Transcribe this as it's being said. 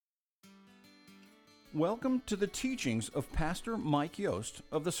Welcome to the teachings of Pastor Mike Yost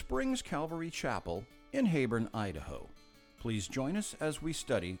of the Springs Calvary Chapel in Heyburn, Idaho. Please join us as we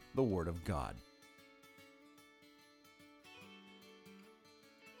study the Word of God.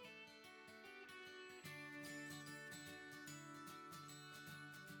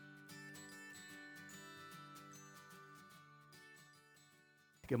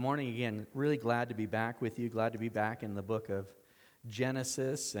 Good morning again. Really glad to be back with you. Glad to be back in the book of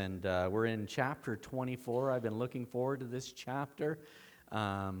Genesis, and we're in chapter 24. I've been looking forward to this chapter.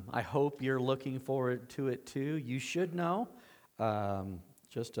 I hope you're looking forward to it too. You should know,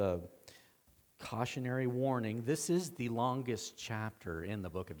 just a cautionary warning, this is the longest chapter in the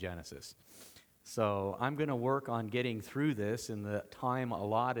book of Genesis. So I'm going to work on getting through this in the time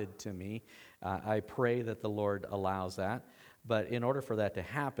allotted to me. I pray that the Lord allows that. But in order for that to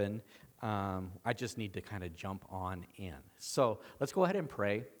happen, I just need to kind of jump on in. So let's go ahead and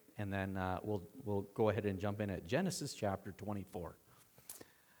pray, and then we'll go ahead and jump in at Genesis chapter 24.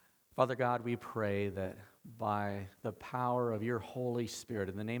 Father God, we pray that by the power of your Holy Spirit,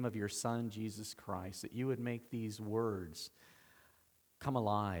 in the name of your Son, Jesus Christ, that you would make these words come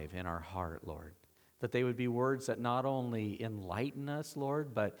alive in our heart, Lord. That they would be words that not only enlighten us,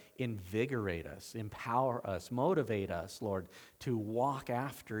 Lord, but invigorate us, empower us, motivate us, Lord, to walk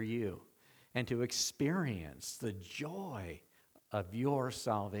after you and to experience the joy of your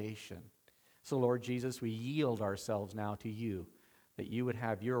salvation. So, Lord Jesus, we yield ourselves now to you, that you would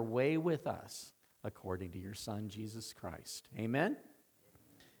have your way with us according to your Son, Jesus Christ. Amen?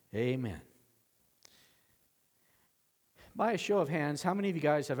 Amen. By a show of hands, how many of you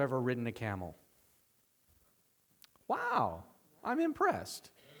guys have ever ridden a camel? Wow, I'm impressed.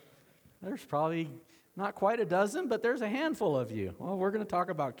 There's probably not quite a dozen, but there's a handful of you. Well, we're going to talk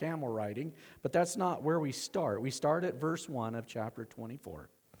about camel riding, but that's not where we start. We start at verse 1 of chapter 24.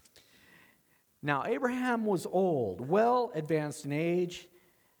 Now, Abraham was old, well advanced in age,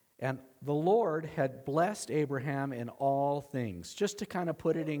 and the Lord had blessed Abraham in all things. Just to kind of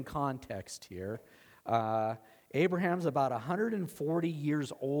put it in context here, Abraham's about 140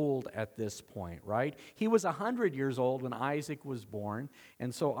 years old at this point, right? He was 100 years old when Isaac was born,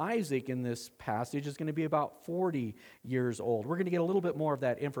 and so Isaac in this passage is going to be about 40 years old. We're going to get a little bit more of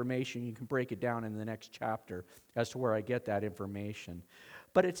that information. You can break it down in the next chapter as to where I get that information.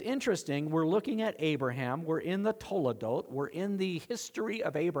 But it's interesting, we're looking at Abraham, we're in the Toledot, we're in the history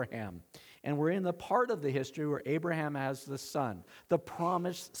of Abraham. And we're in the part of the history where Abraham has the son, the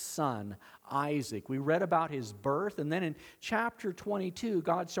promised son, Isaac. We read about his birth, and then in chapter 22,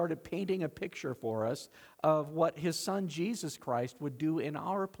 God started painting a picture for us of what his son Jesus Christ would do in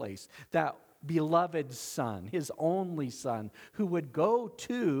our place. That beloved son, his only son, who would go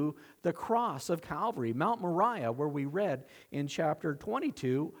to the cross of Calvary, Mount Moriah, where we read in chapter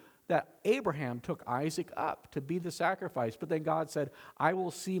 22, that Abraham took Isaac up to be the sacrifice. But then God said, I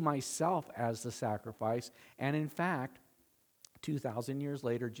will see myself as the sacrifice. And in fact, 2,000 years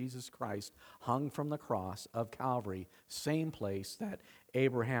later, Jesus Christ hung from the cross of Calvary, same place that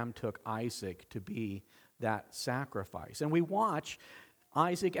Abraham took Isaac to be that sacrifice. And we watch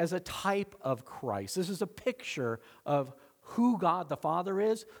Isaac as a type of Christ. This is a picture of who God the Father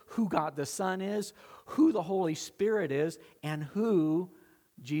is, who God the Son is, who the Holy Spirit is, and who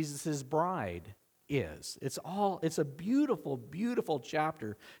Jesus' bride is. It's a beautiful, beautiful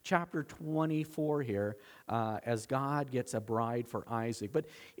chapter 24 here, as God gets a bride for Isaac. But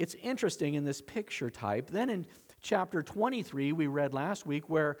it's interesting in this picture type. Then in chapter 23, we read last week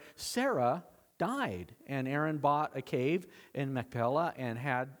where Sarah died, and Aaron bought a cave in Machpelah and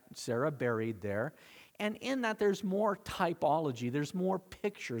had Sarah buried there. And in that, there's more typology, there's more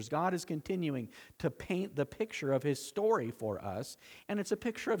pictures. God is continuing to paint the picture of his story for us. And it's a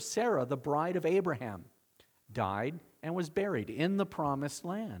picture of Sarah, the bride of Abraham, died and was buried in the promised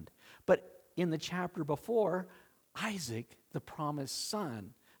land. But in the chapter before, Isaac, the promised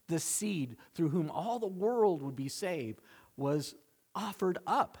son, the seed through whom all the world would be saved, was offered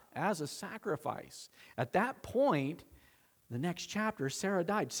up as a sacrifice. At that point, the next chapter, Sarah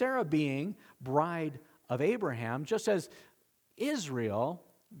died. Sarah being bride of Abraham, just as Israel,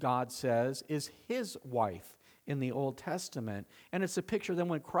 God says, is his wife in the Old Testament. And it's a picture that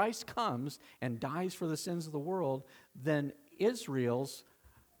when Christ comes and dies for the sins of the world, then Israel's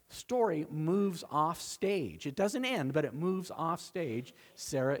story moves off stage. It doesn't end, but it moves off stage.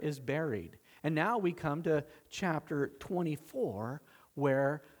 Sarah is buried. And now we come to chapter 24,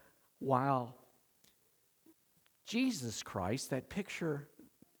 where while Jesus Christ, that picture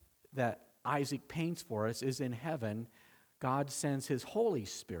that Isaac paints for us, is in heaven, God sends his Holy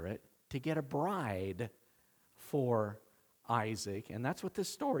Spirit to get a bride for Isaac, and that's what this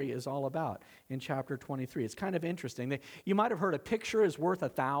story is all about in chapter 23. It's kind of interesting. You might have heard a picture is worth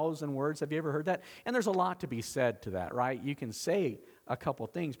 1,000 words. Have you ever heard that? And there's a lot to be said to that, right? You can say a couple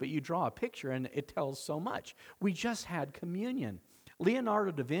things, but you draw a picture and it tells so much. We just had communion.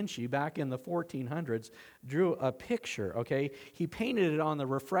 Leonardo da Vinci, back in the 1400s, drew a picture, okay? He painted it on the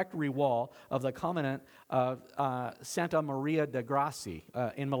refractory wall of the convent of Santa Maria de Grassi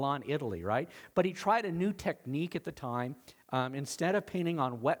in Milan, Italy, right? But he tried a new technique at the time. Instead of painting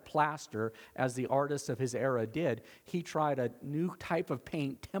on wet plaster, as the artists of his era did, he tried a new type of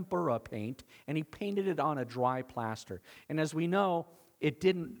paint, tempera paint, and he painted it on a dry plaster. And as we know, it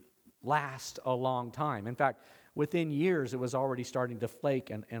didn't last a long time. In fact, within years, it was already starting to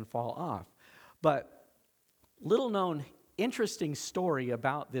flake and fall off. But little known, interesting story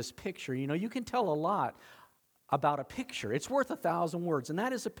about this picture. You know, you can tell a lot about a picture. It's worth 1,000 words. And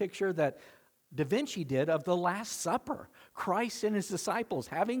that is a picture that Da Vinci did of the Last Supper. Christ and his disciples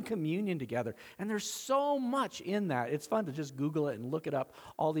having communion together. And there's so much in that. It's fun to just Google it and look it up,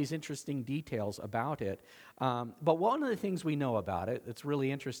 all these interesting details about it. But one of the things we know about it that's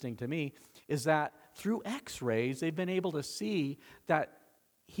really interesting to me is that through x-rays, they've been able to see that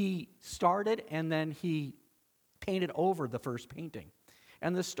he started and then he painted over the first painting.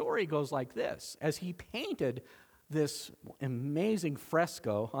 And the story goes like this. As he painted this amazing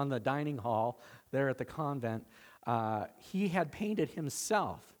fresco on the dining hall there at the convent, he had painted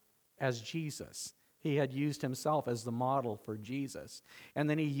himself as Jesus. He had used himself as the model for Jesus. And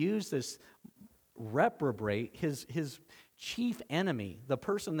then he used this reprobate, his chief enemy, the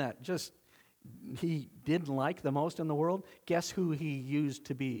person that just he didn't like the most in the world. Guess who he used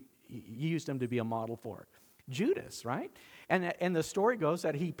him to be a model for? Judas, right? And the story goes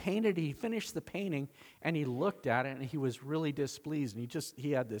that he finished the painting, and he looked at it, and he was really displeased. And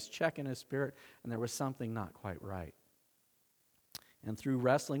he had this check in his spirit, and there was something not quite right. And through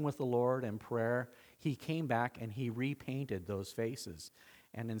wrestling with the Lord and prayer, he came back and he repainted those faces.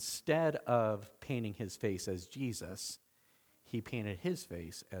 And instead of painting his face as Jesus, he painted his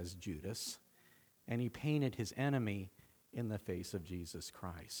face as Judas, and he painted his enemy in the face of Jesus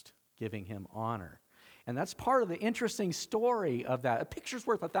Christ, giving him honor. And that's part of the interesting story of that. A picture's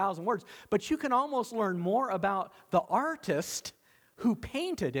worth 1,000 words, but you can almost learn more about the artist who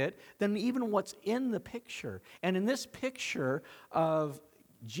painted it than even what's in the picture. And in this picture of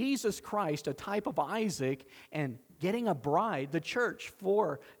Jesus Christ, a type of Isaac, and getting a bride, the church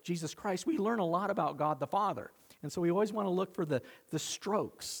for Jesus Christ, we learn a lot about God the Father. And so we always want to look for the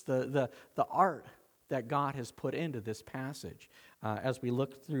strokes, the art that God has put into this passage as we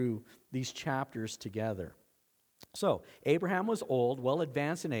look through these chapters together. So, Abraham was old, well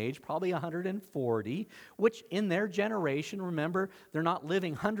advanced in age, probably 140, which in their generation, remember, they're not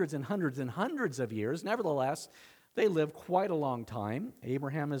living hundreds and hundreds and hundreds of years. Nevertheless, they lived quite a long time.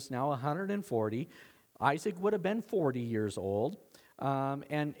 Abraham is now 140. Isaac would have been 40 years old.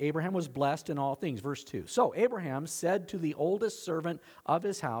 And Abraham was blessed in all things. Verse 2. So Abraham said to the oldest servant of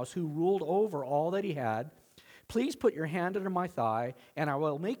his house, who ruled over all that he had, "Please put your hand under my thigh, and I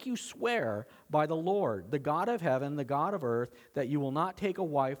will make you swear by the Lord, the God of heaven, the God of earth, that you will not take a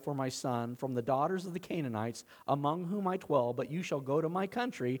wife for my son from the daughters of the Canaanites, among whom I dwell, but you shall go to my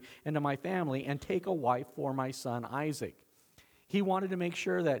country and to my family and take a wife for my son Isaac." He wanted to make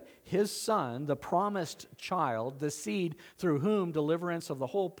sure that his son, the promised child, the seed through whom deliverance of the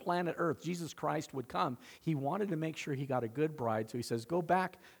whole planet Earth, Jesus Christ, would come. He wanted to make sure he got a good bride. So he says, go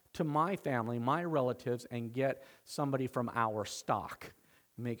back to my family, my relatives, and get somebody from our stock.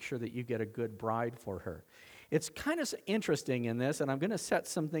 Make sure that you get a good bride for her. It's kind of interesting in this, and I'm going to set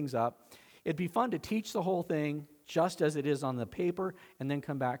some things up. It'd be fun to teach the whole thing just as it is on the paper, and then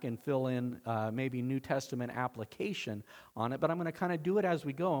come back and fill in maybe New Testament application on it. But I'm going to kind of do it as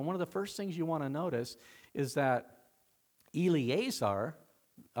we go. And one of the first things you want to notice is that Eliezer,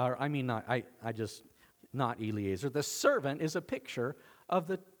 not Eliezer, the servant is a picture of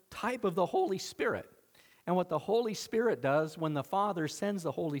the type of the Holy Spirit. And what the Holy Spirit does when the Father sends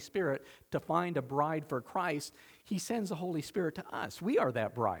the Holy Spirit to find a bride for Christ, he sends the Holy Spirit to us. We are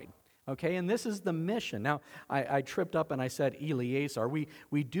that bride. Okay, and this is the mission. Now, I tripped up and I said Eliezer.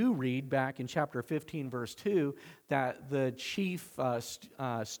 We do read back in chapter 15, verse 2, that the chief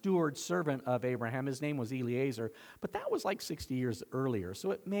steward servant of Abraham, his name was Eliezer, but that was like 60 years earlier,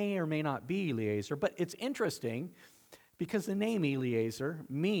 so it may or may not be Eliezer. But it's interesting because the name Eliezer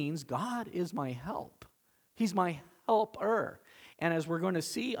means God is my help. He's my helper. And as we're going to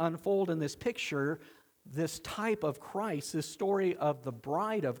see unfold in this picture, this type of Christ, this story of the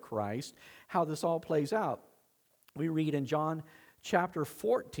bride of Christ, how this all plays out. We read in John chapter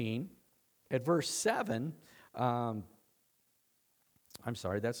 14 at verse 7, I'm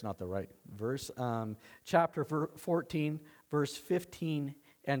sorry, that's not the right verse. Chapter 14, verse 15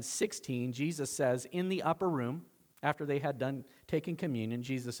 and 16, Jesus says, in the upper room, after they had done taking communion,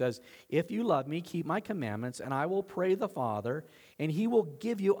 Jesus says, if you love me, keep my commandments, and I will pray the Father, and he will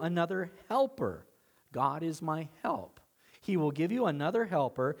give you another helper. God is my help. He will give you another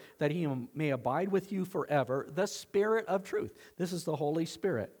helper that he may abide with you forever, the Spirit of truth. This is the Holy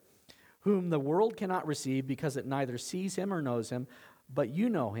Spirit, whom the world cannot receive because it neither sees him or knows him, but you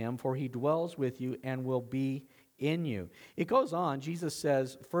know him, for he dwells with you and will be in you. It goes on. Jesus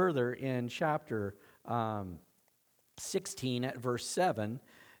says further in chapter 16 at verse 7,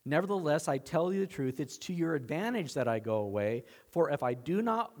 nevertheless, I tell you the truth, it's to your advantage that I go away, for if I do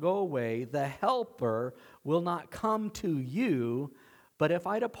not go away, the Helper will not come to you, but if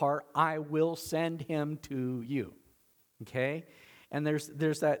I depart, I will send him to you. Okay? And there's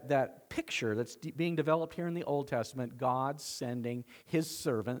that picture that's being developed here in the Old Testament, God sending his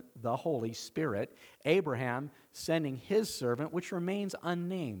servant, the Holy Spirit, Abraham sending his servant, which remains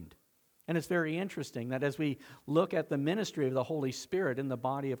unnamed. And it's very interesting that as we look at the ministry of the Holy Spirit in the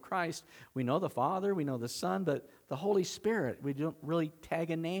body of Christ, we know the Father, we know the Son, but the Holy Spirit, we don't really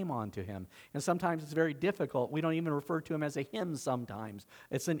tag a name onto him. And sometimes it's very difficult. We don't even refer to him as a him sometimes.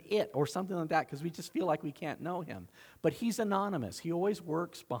 It's an it or something like that because we just feel like we can't know him. But he's anonymous. He always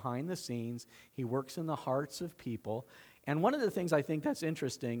works behind the scenes. He works in the hearts of people. And one of the things I think that's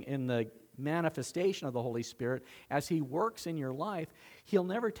interesting in the manifestation of the Holy Spirit, as he works in your life, he'll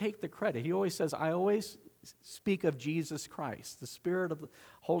never take the credit. He always says, I always speak of Jesus Christ. The Spirit of the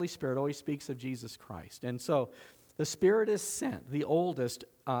Holy Spirit always speaks of Jesus Christ. And so the Spirit is sent, the oldest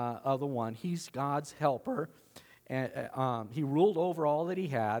of the one. He's God's helper. And he ruled over all that he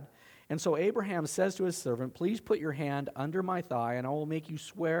had. And so Abraham says to his servant, please put your hand under my thigh, and I will make you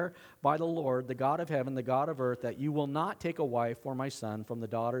swear by the Lord, the God of heaven, the God of earth, that you will not take a wife for my son from the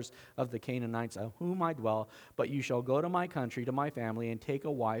daughters of the Canaanites, of whom I dwell, but you shall go to my country, to my family, and take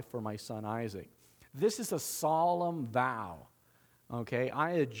a wife for my son Isaac. This is a solemn vow. Okay, I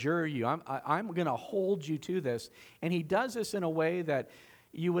adjure you. I'm going to hold you to this. And he does this in a way that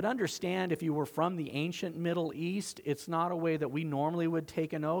you would understand if you were from the ancient Middle East. It's not a way that we normally would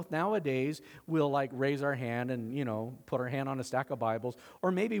take an oath. Nowadays, we'll like raise our hand and, put our hand on a stack of Bibles.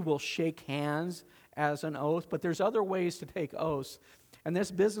 Or maybe we'll shake hands as an oath. But there's other ways to take oaths. And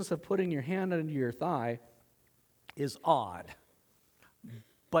this business of putting your hand under your thigh is odd.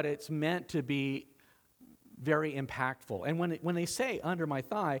 But it's meant to be very impactful. And when they say under my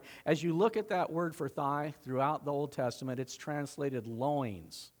thigh, as you look at that word for thigh throughout the Old Testament, it's translated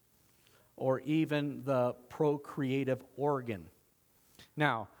loins or even the procreative organ.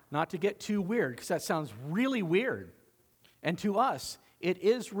 Now, not to get too weird, because that sounds really weird. And to us, it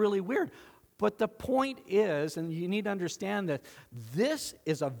is really weird. But the point is, and you need to understand that this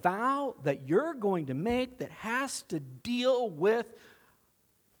is a vow that you're going to make that has to deal with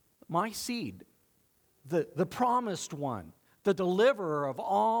my seed. The promised one, the deliverer of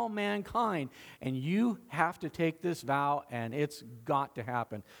all mankind. And you have to take this vow, and it's got to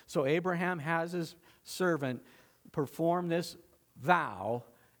happen. So Abraham has his servant perform this vow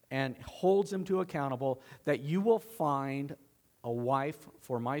and holds him to accountable that you will find a wife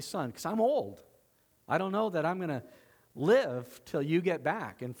for my son. Because I'm old. I don't know that I'm going to live till you get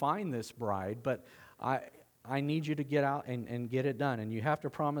back and find this bride, but I need you to get out and get it done. And you have to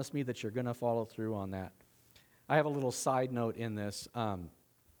promise me that you're going to follow through on that. I have a little side note in this,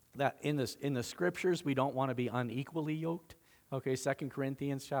 that in the scriptures, we don't want to be unequally yoked. Okay, 2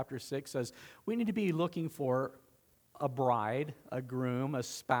 Corinthians chapter 6 says we need to be looking for a bride, a groom, a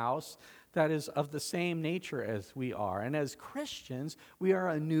spouse that is of the same nature as we are. And as Christians, we are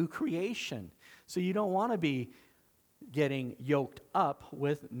a new creation. So you don't want to be getting yoked up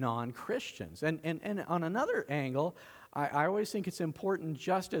with non-Christians. And on another angle, I always think it's important,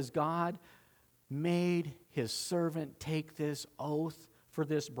 just as God made his servant take this oath for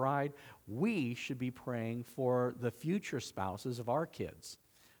this bride, we should be praying for the future spouses of our kids.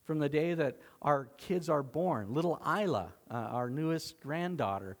 From the day that our kids are born, little Isla, our newest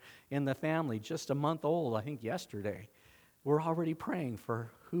granddaughter in the family, just a month old, I think yesterday, we're already praying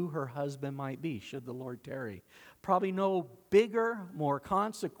for who her husband might be, should the Lord tarry. Probably no bigger, more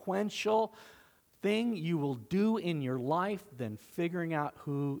consequential thing you will do in your life than figuring out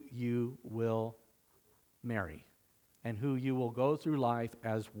who you will marry and who you will go through life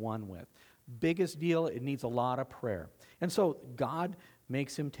as one with. Biggest deal, it needs a lot of prayer. And so God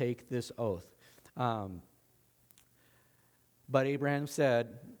makes him take this oath. But Abraham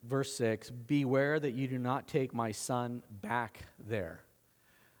said, verse 6, beware that you do not take my son back there.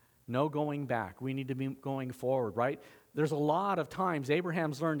 No going back. We need to be going forward, right? there's a lot of times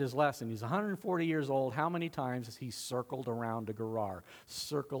Abraham's learned his lesson. He's 140 years old. How many times has he circled around to Gerar,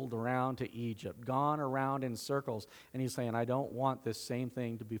 circled around to Egypt, gone around in circles? And he's saying, I don't want this same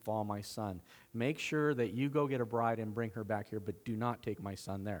thing to befall my son. Make sure that you go get a bride and bring her back here, but do not take my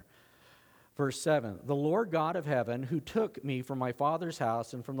son there. Verse 7, the Lord God of heaven, who took me from my father's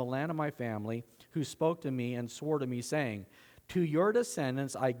house and from the land of my family, who spoke to me and swore to me, saying, to your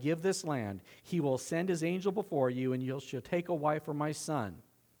descendants I give this land. He will send his angel before you, and you shall take a wife for my son.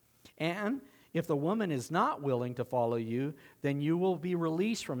 And if the woman is not willing to follow you, then you will be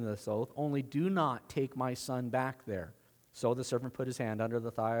released from this oath. Only do not take my son back there. So the servant put his hand under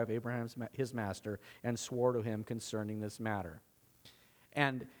the thigh of Abraham, his master, and swore to him concerning this matter.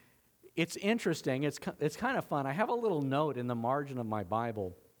 And it's interesting. It's kind of fun. I have a little note in the margin of my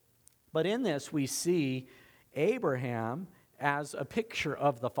Bible. But in this, we see Abraham as a picture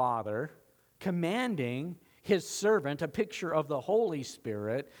of the Father, commanding his servant, a picture of the Holy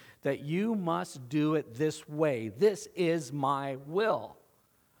Spirit, that you must do it this way. This is my will.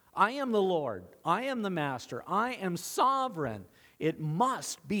 I am the Lord. I am the Master. I am sovereign. It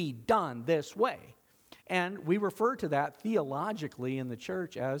must be done this way. And we refer to that theologically in the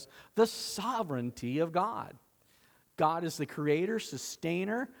church as the sovereignty of God. God is the creator,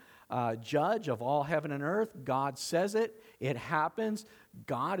 sustainer, judge of all heaven and earth. God says it. It happens.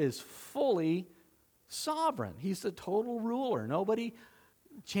 God is fully sovereign. He's the total ruler. Nobody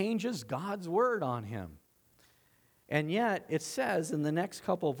changes God's word on him. And yet, it says in the next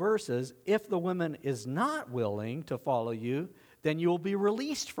couple verses, if the woman is not willing to follow you, then you will be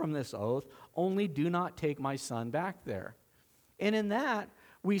released from this oath. Only do not take my son back there. And in that,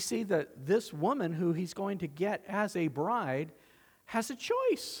 we see that this woman who he's going to get as a bride has a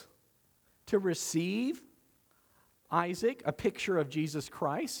choice to receive Isaac, a picture of Jesus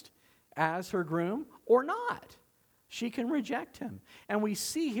Christ, as her groom, or not. She can reject him. And we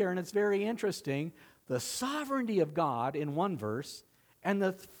see here, and it's very interesting, the sovereignty of God in one verse and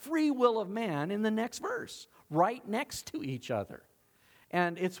the free will of man in the next verse, right next to each other.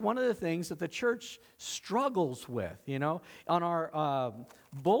 And it's one of the things that the church struggles with, you know. On our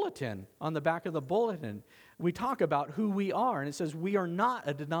bulletin, on the back of the bulletin, we talk about who we are. And it says we are not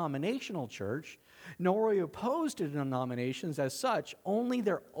a denominational church, nor are we opposed to denominations as such, only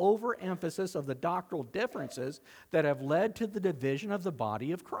their overemphasis of the doctrinal differences that have led to the division of the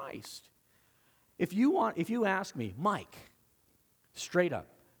body of Christ. If you ask me, Mike, straight up,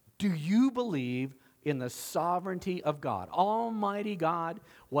 do you believe in the sovereignty of God? Almighty God,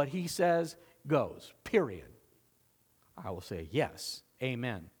 what he says goes, period. I will say yes,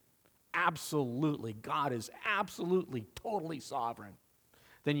 amen. Absolutely, God is absolutely, totally sovereign.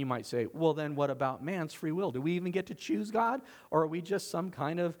 Then you might say, well, then what about man's free will? Do we even get to choose God? Or are we just some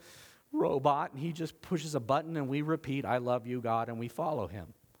kind of robot and he just pushes a button and we repeat, I love you, God, and we follow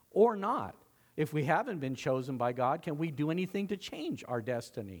him? Or not? If we haven't been chosen by God, can we do anything to change our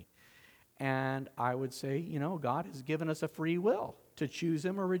destiny? And I would say, you know, God has given us a free will to choose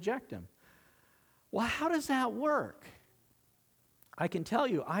him or reject him. Well, how does that work? I can tell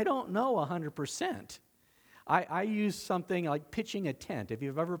you, I don't know 100%. I use something like pitching a tent. If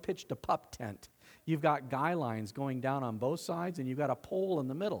you've ever pitched a pup tent, you've got guy lines going down on both sides and you've got a pole in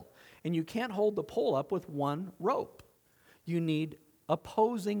the middle. And you can't hold the pole up with one rope. You need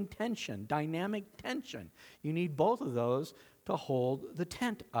opposing tension, dynamic tension. You need both of those to hold the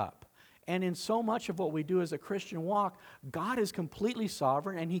tent up. And in so much of what we do as a Christian walk, God is completely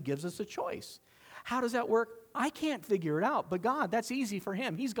sovereign and he gives us a choice. How does that work? I can't figure it out, but God, that's easy for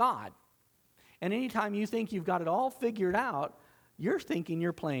him. He's God. And anytime you think you've got it all figured out, you're thinking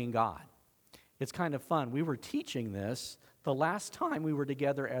you're playing God. It's kind of fun. We were teaching this the last time we were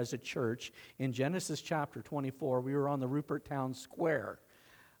together as a church in Genesis chapter 24. We were on the Rupert Town Square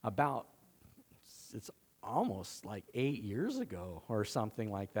it's almost like 8 years ago or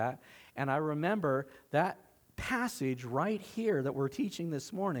something like that. And I remember that passage right here that we're teaching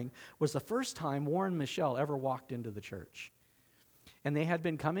this morning was the first time Warren and Michelle ever walked into the church. And they had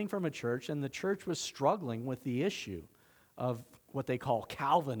been coming from a church, and the church was struggling with the issue of what they call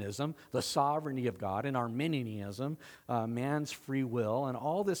Calvinism, the sovereignty of God, and Arminianism, man's free will, and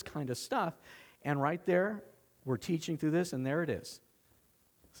all this kind of stuff. And right there, we're teaching through this, and there it is.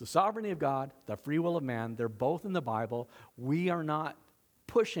 It's the sovereignty of God, the free will of man. They're both in the Bible. We are not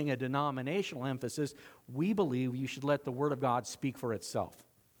pushing a denominational emphasis. We believe you should let the Word of God speak for itself.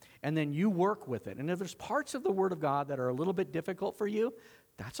 And then you work with it. And if there's parts of the Word of God that are a little bit difficult for you,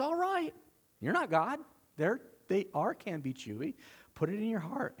 that's all right. You're not God. They can be chewy. Put it in your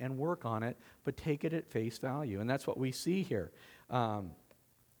heart and work on it, but take it at face value. And that's what we see here.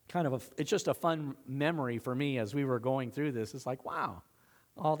 it's just a fun memory for me as we were going through this. It's like, wow,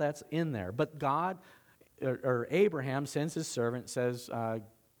 all that's in there. But God, or Abraham sends his servant, says,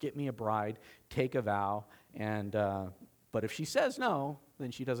 get me a bride, take a vow, and but if she says no,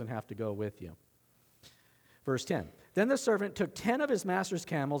 then she doesn't have to go with you. Verse 10, then the servant took 10 of his master's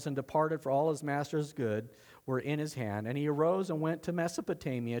camels and departed, for all his master's good were in his hand. And he arose and went to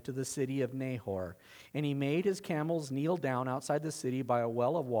Mesopotamia, to the city of Nahor. And he made his camels kneel down outside the city by a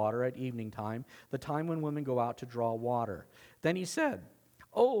well of water at evening time, the time when women go out to draw water. Then he said,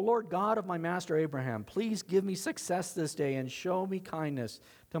 O Lord God of my master Abraham, please give me success this day and show kindness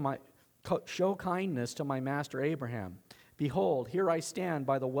to my master Abraham. Behold, here I stand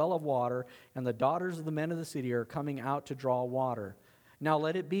by the well of water, and the daughters of the men of the city are coming out to draw water. Now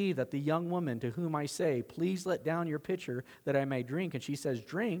let it be that the young woman to whom I say, please let down your pitcher that I may drink, and she says,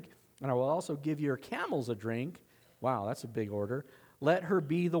 drink, and I will also give your camels a drink. Wow, that's a big order. Let her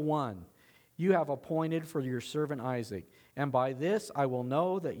be the one you have appointed for your servant Isaac. And by this I will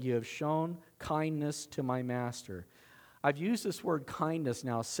know that you have shown kindness to my master. I've used this word kindness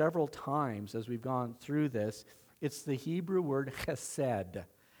now several times as we've gone through this. It's the Hebrew word chesed.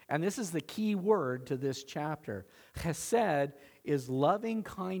 And this is the key word to this chapter. Chesed is loving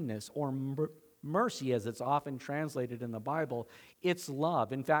kindness or mercy, as it's often translated in the Bible. It's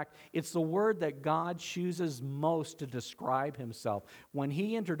love. In fact, it's the word that God chooses most to describe himself. When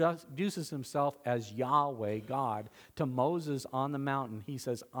he introduces himself as Yahweh, God, to Moses on the mountain, he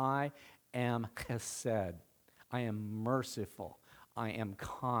says, I am chesed. I am merciful. I am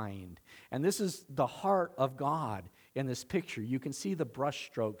kind. And this is the heart of God in this picture. You can see the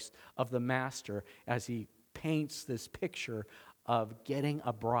brushstrokes of the master as he paints this picture of getting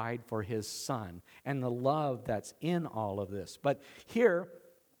a bride for his son and the love that's in all of this. But here,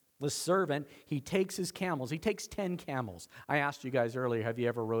 the servant, he takes his camels. He takes 10 camels. I asked you guys earlier, have you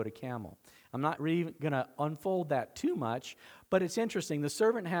ever rode a camel? I'm not really going to unfold that too much, but it's interesting. The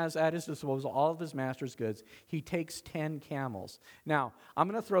servant has at his disposal all of his master's goods. He takes 10 camels. Now, I'm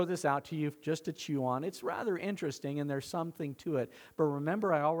going to throw this out to you just to chew on. It's rather interesting, and there's something to it. But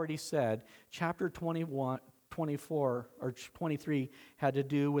remember, I already said chapter 21, 24, or 23 had to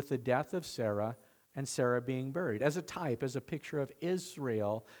do with the death of Sarah and Sarah being buried as a type, as a picture of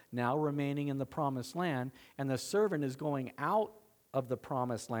Israel now remaining in the promised land, and the servant is going out of the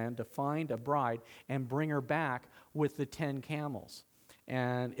promised land to find a bride and bring her back with the 10 camels.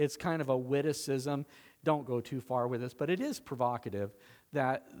 And it's kind of a witticism. Don't go too far with this, but it is provocative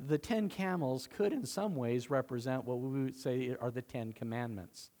that the 10 camels could in some ways represent what we would say are the 10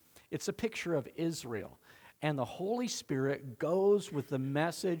 commandments. It's a picture of Israel. And the Holy Spirit goes with the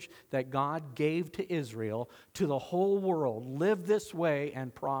message that God gave to Israel to the whole world. Live this way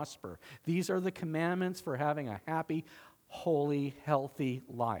and prosper. These are the commandments for having a happy, holy, healthy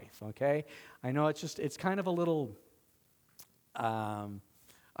life, okay? I know it's kind of a little,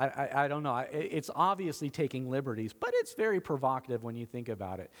 I don't know. It's obviously taking liberties, but it's very provocative when you think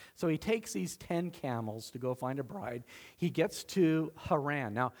about it. So he takes these 10 camels to go find a bride. He gets to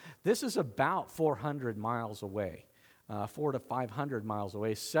Haran. Now, this is about 400 miles away, 400 to 500 miles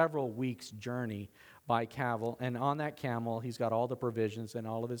away, several weeks' journey by camel. And on that camel, he's got all the provisions and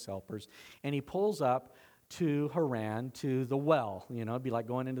all of his helpers. And he pulls up to Haran, to the well. You know, it'd be like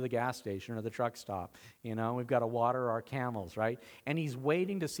going into the gas station or the truck stop. You know, we've got to water our camels, right? And he's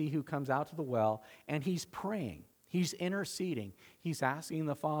waiting to see who comes out to the well, and he's praying. He's interceding. He's asking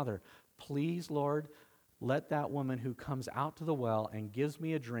the Father, please, Lord, let that woman who comes out to the well and gives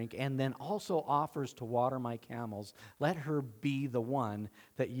me a drink and then also offers to water my camels, let her be the one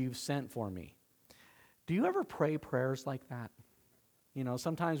that you've sent for me. Do you ever pray prayers like that? You know,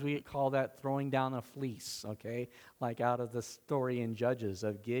 sometimes we call that throwing down a fleece, okay? Like out of the story in Judges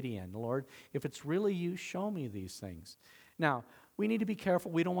of Gideon. Lord, if it's really you, show me these things. Now, we need to be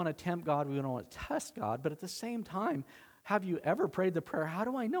careful. We don't want to tempt God. We don't want to test God. But at the same time, have you ever prayed the prayer, how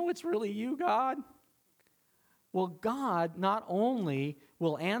do I know it's really you, God? Well, God not only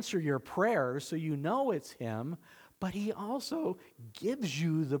will answer your prayers so you know it's him, but he also gives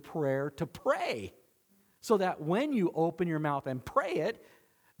you the prayer to pray. So that when you open your mouth and pray it,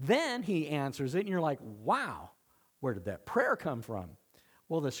 then he answers it, and you're like, wow, where did that prayer come from?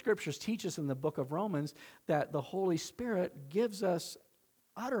 Well, the scriptures teach us in the book of Romans that the Holy Spirit gives us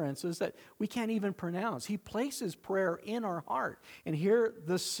utterances that we can't even pronounce. He places prayer in our heart. And here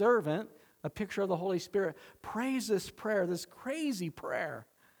the servant, a picture of the Holy Spirit, prays this prayer, this crazy prayer,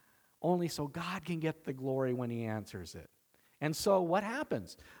 only so God can get the glory when he answers it. And so what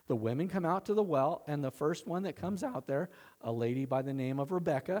happens? The women come out to the well, and the first one that comes out there, a lady by the name of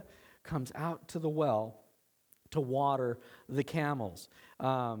Rebecca, comes out to the well to water the camels.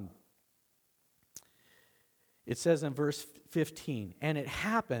 It says in verse 15, and it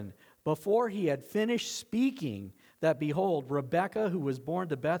happened before he had finished speaking that, behold, Rebekah, who was born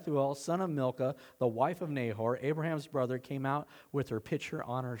to Bethuel, son of Milcah, the wife of Nahor, Abraham's brother, came out with her pitcher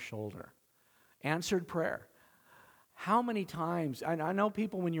on her shoulder. Answered prayer. How many times, I know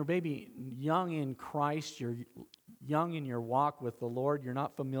people, when you're baby young in Christ, you're young in your walk with the Lord, you're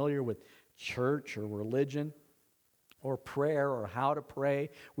not familiar with church or religion or prayer or how to pray.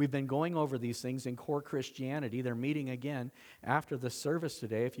 We've been going over these things in Core Christianity. They're meeting again after the service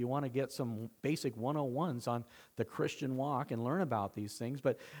today if you want to get some basic 101s on the Christian walk and learn about these things.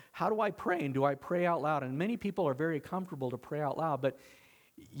 But how do I pray, and do I pray out loud? And many people are very comfortable to pray out loud, but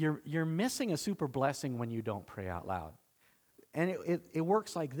you're missing a super blessing when you don't pray out loud. And it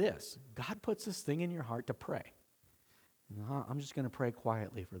works like this. God puts this thing in your heart to pray. I'm just going to pray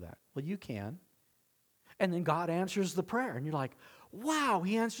quietly for that. Well, you can. And then God answers the prayer. And you're like, wow,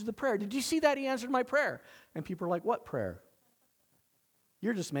 he answered the prayer. Did you see that? He answered my prayer. And people are like, what prayer?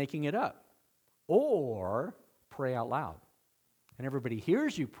 You're just making it up. Or pray out loud. And everybody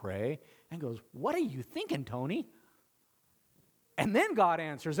hears you pray and goes, what are you thinking, Tony? And then God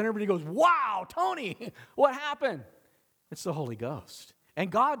answers. And everybody goes, wow, Tony, what happened? It's the Holy Ghost. And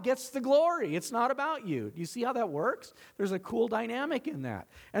God gets the glory. It's not about you. Do you see how that works? There's a cool dynamic in that.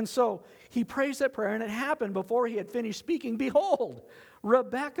 And so he prays that prayer, and it happened before he had finished speaking. Behold,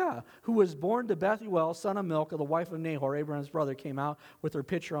 Rebekah, who was born to Bethuel, son of Milcah, the wife of Nahor, Abraham's brother, came out with her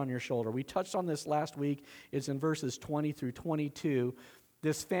pitcher on your shoulder. We touched on this last week. It's in verses 20 through 22.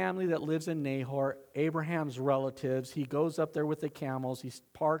 This family that lives in Nahor, Abraham's relatives, he goes up there with the camels. He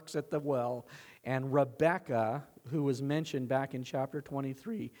parks at the well. And Rebekah, who was mentioned back in chapter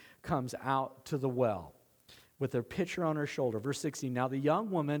 23, comes out to the well with her pitcher on her shoulder. Verse 16, now the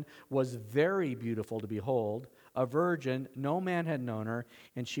young woman was very beautiful to behold, a virgin, no man had known her,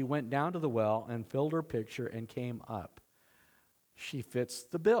 and she went down to the well and filled her pitcher and came up. She fits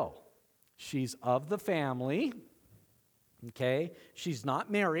the bill. She's of the family, okay? She's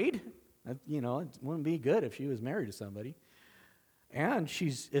not married. You know, it wouldn't be good if she was married to somebody. And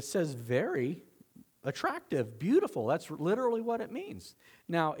it says very attractive, beautiful. That's literally what it means.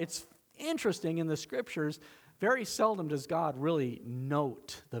 Now, it's interesting in the scriptures, very seldom does God really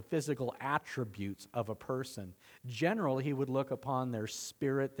note the physical attributes of a person. Generally, he would look upon their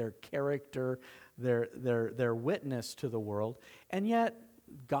spirit, their character, their witness to the world. And yet,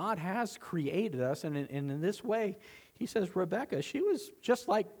 God has created us, and in this way, he says, Rebekah, she was just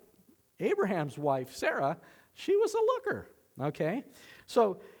like Abraham's wife, Sarah. She was a looker, okay?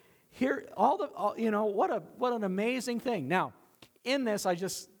 So, here, what an amazing thing. Now, in this,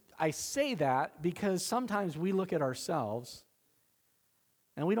 I say that because sometimes we look at ourselves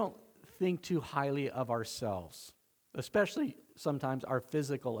and we don't think too highly of ourselves, especially sometimes our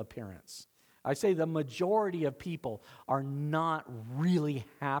physical appearance. I say the majority of people are not really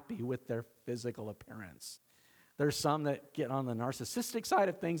happy with their physical appearance. There's some that get on the narcissistic side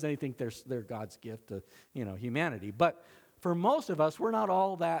of things and they think they're God's gift to, humanity. But for most of us, we're not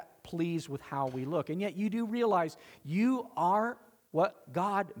all that pleased with how we look. And yet you do realize you are what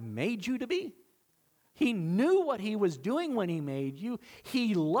God made you to be. He knew what he was doing when he made you.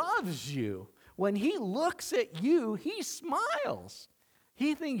 He loves you. When he looks at you, he smiles.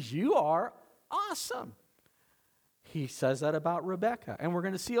 He thinks you are awesome. He says that about Rebekah. And we're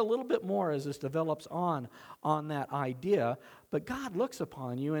going to see a little bit more as this develops on that idea. But God looks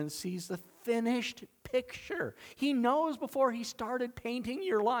upon you and sees the finished picture. He knows before he started painting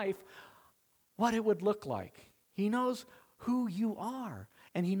your life what it would look like. He knows who you are.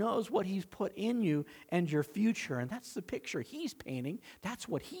 And he knows what he's put in you and your future. And that's the picture he's painting. That's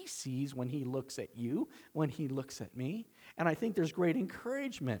what he sees when he looks at you, when he looks at me. And I think there's great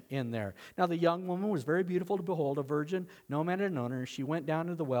encouragement in there. Now, the young woman was very beautiful to behold, a virgin, no man had known her. She went down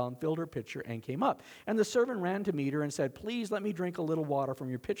to the well and filled her pitcher and came up. And the servant ran to meet her and said, please let me drink a little water from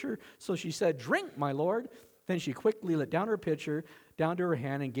your pitcher. So she said, drink, my lord. Then she quickly let down her pitcher, down to her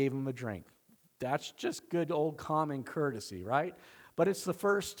hand, and gave him a drink. That's just good old common courtesy, right? But it's the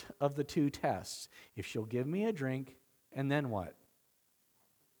first of the two tests. If she'll give me a drink, and then what?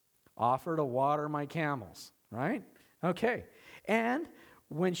 Offer to water my camels, right? Okay. And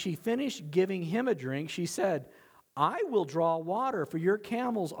when she finished giving him a drink, she said, I will draw water for your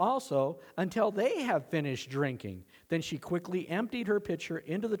camels also until they have finished drinking. Then she quickly emptied her pitcher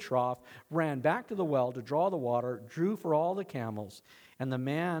into the trough, ran back to the well to draw the water, drew for all the camels. And the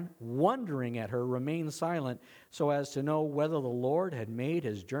man, wondering at her, remained silent so as to know whether the Lord had made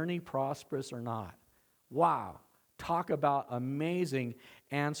his journey prosperous or not. Wow. Talk about amazing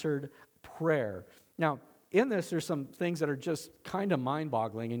answered prayer. Now, in this, there's some things that are just kind of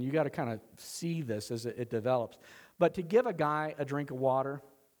mind-boggling, and you got to kind of see this as it develops. But to give a guy a drink of water,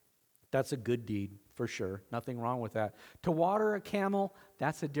 that's a good deed for sure. Nothing wrong with that. To water a camel,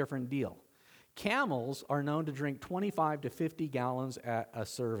 that's a different deal. Camels are known to drink 25 to 50 gallons at a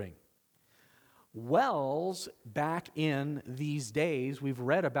serving. Wells back in these days, we've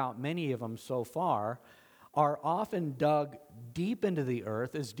read about many of them so far, are often dug deep into the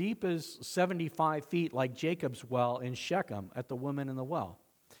earth, as deep as 75 feet, like Jacob's well in Shechem at the woman in the well.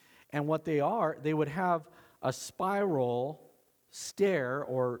 And what they are, they would have a spiral stair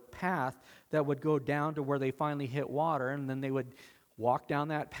or path that would go down to where they finally hit water, and then they would walk down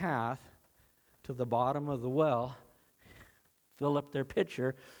that path to the bottom of the well, fill up their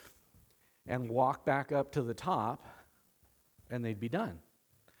pitcher, and walk back up to the top, and they'd be done,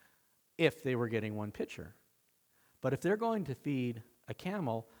 if they were getting one pitcher. But if they're going to feed a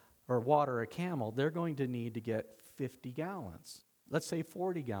camel or water a camel, they're going to need to get 50 gallons. Let's say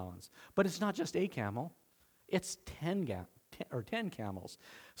 40 gallons. But it's not just a camel. It's 10 camels.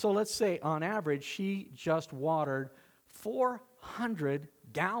 So let's say on average she just watered 400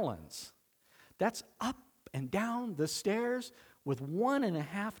 gallons. That's up and down the stairs with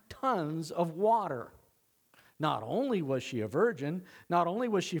 1.5 tons of water. Not only was she a virgin, not only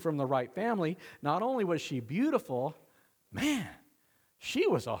was she from the right family, not only was she beautiful, man, she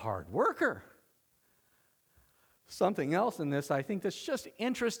was a hard worker. Something else in this I think that's just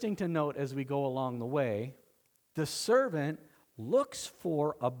interesting to note as we go along the way. The servant looks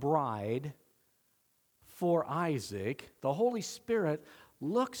for a bride for Isaac. The Holy Spirit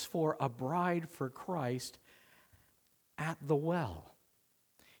looks for a bride for Christ at the well.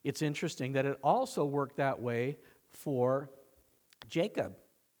 It's interesting that it also worked that way for Jacob.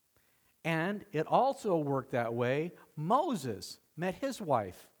 And it also worked that way. Moses met his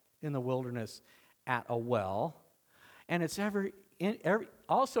wife in the wilderness at a well. And it's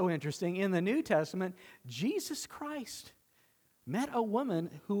also interesting, in the New Testament, Jesus Christ met a woman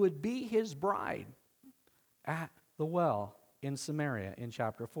who would be his bride at the well in Samaria in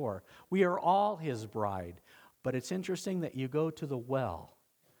chapter 4. We are all his bride. But it's interesting that you go to the well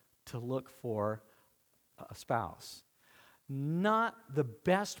to look for a spouse. Not the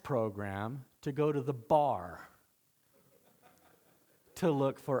best program to go to the bar to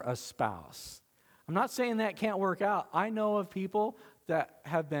look for a spouse. I'm not saying that can't work out. I know of people that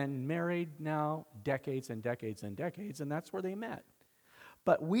have been married now decades and decades and decades, and that's where they met.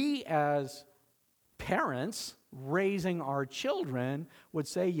 But we as parents raising our children would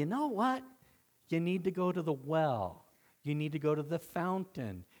say, you know what? You need to go to the well. You need to go to the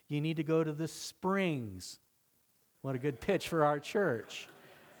fountain. You need to go to the springs. What a good pitch for our church.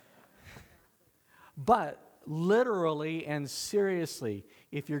 But literally and seriously,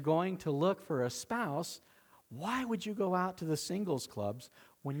 if you're going to look for a spouse, why would you go out to the singles clubs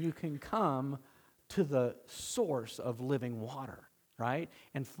when you can come to the source of living water, right?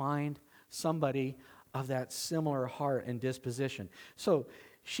 And find somebody of that similar heart and disposition. So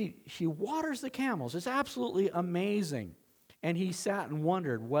she waters the camels. It's absolutely amazing. And he sat and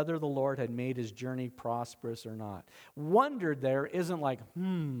wondered whether the Lord had made his journey prosperous or not. Wondered there isn't like,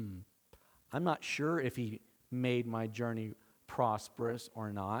 I'm not sure if he made my journey prosperous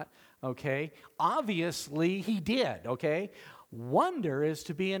or not, okay? Obviously, he did, okay? Wonder is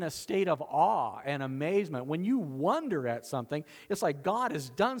to be in a state of awe and amazement. When you wonder at something, it's like God has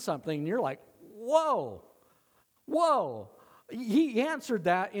done something, and you're like, whoa, whoa. He answered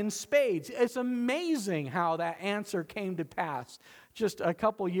that in spades. It's amazing how that answer came to pass. Just a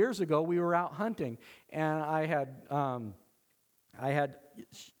couple years ago, we were out hunting, and I had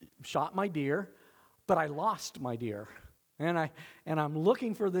shot my deer, but I lost my deer. And I'm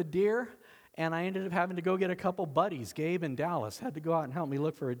looking for the deer, and I ended up having to go get a couple buddies. Gabe and Dallas had to go out and help me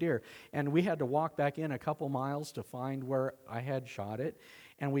look for a deer. And we had to walk back in a couple miles to find where I had shot it.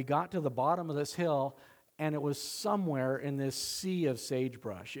 And we got to the bottom of this hill, and it was somewhere in this sea of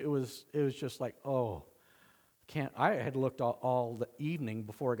sagebrush. It was just like, I had looked all the evening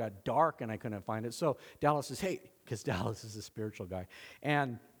before it got dark, and I couldn't find it. So Dallas says, hey, because Dallas is a spiritual guy.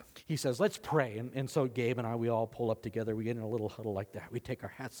 And he says, let's pray. And so Gabe and I, we all pull up together. We get in a little huddle like that. We take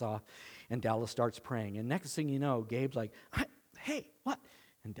our hats off, and Dallas starts praying. And next thing you know, Gabe's like, hey, what?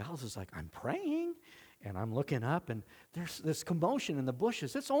 And Dallas is like, I'm praying. And I'm looking up, and there's this commotion in the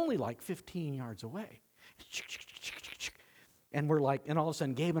bushes. It's only like 15 yards away. And we're like, and all of a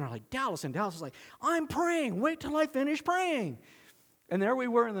sudden Gabe and I are like, Dallas. And Dallas is like, I'm praying. Wait till I finish praying. And there we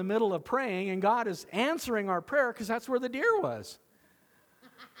were in the middle of praying, and God is answering our prayer because that's where the deer was.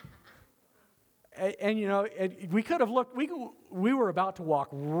 we could have looked, we were about to walk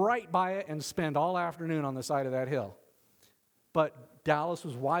right by it and spend all afternoon on the side of that hill. But Dallas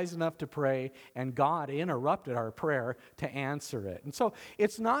was wise enough to pray, and God interrupted our prayer to answer it. And so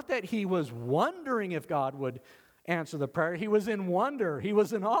it's not that he was wondering if God would answer the prayer. He was in wonder. He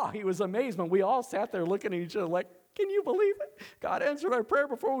was in awe. He was amazement. We all sat there looking at each other like, can you believe it? God answered our prayer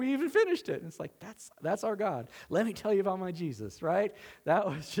before we even finished it. And it's like, that's our God. Let me tell you about my Jesus, right? That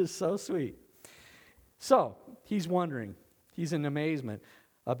was just so sweet. So he's wondering. He's in amazement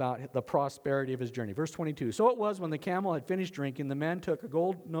about the prosperity of his journey. Verse 22, so it was when the camel had finished drinking, the men took a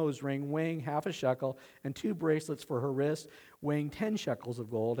gold nose ring weighing half a shekel and 2 bracelets for her wrist weighing 10 shekels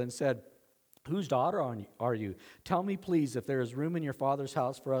of gold and said, whose daughter are you? Tell me, please, if there is room in your father's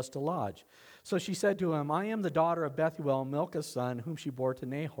house for us to lodge. So she said to him, I am the daughter of Bethuel, Milcah's son, whom she bore to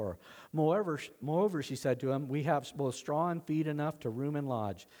Nahor. Moreover, she said to him, we have both straw and feed enough to room and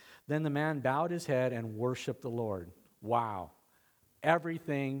lodge. Then the man bowed his head and worshiped the Lord. Wow.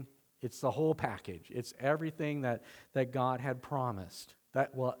 Everything, it's the whole package. It's everything that God had promised.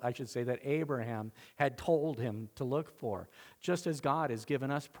 That Abraham had told him to look for. Just as God has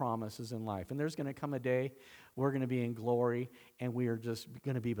given us promises in life. And there's going to come a day we're going to be in glory and we are just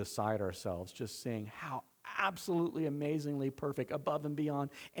going to be beside ourselves, just seeing how absolutely amazingly perfect, above and beyond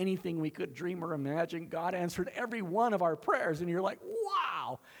anything we could dream or imagine. God answered every one of our prayers and you're like,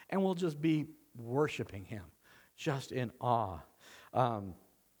 wow! And we'll just be worshiping him, just in awe.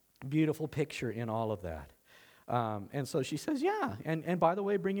 Beautiful picture in all of that. And so she says, yeah. And by the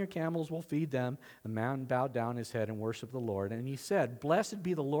way, bring your camels, we'll feed them. The man bowed down his head and worshiped the Lord. And he said, blessed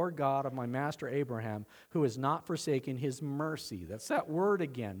be the Lord God of my master Abraham, who has not forsaken his mercy. That's that word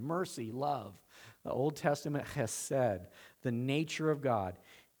again, mercy, love. The Old Testament chesed, the nature of God.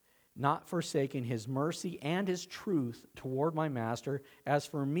 Not forsaking his mercy and his truth toward my master. As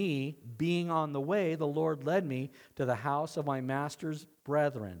for me, being on the way, the Lord led me to the house of my master's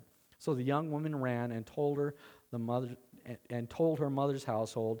brethren. So the young woman ran and told her mother's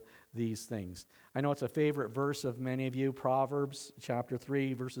household these things. I know it's a favorite verse of many of you, Proverbs chapter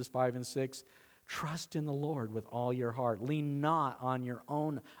 3, verses 5 and 6. Trust in the Lord with all your heart. Lean not on your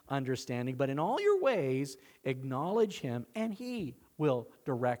own understanding, but in all your ways acknowledge him, and he will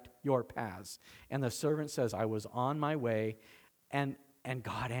direct your paths. And the servant says, I was on my way, and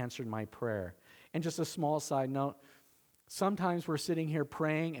God answered my prayer. And just a small side note, sometimes we're sitting here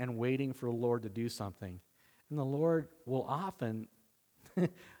praying and waiting for the Lord to do something. And the Lord will often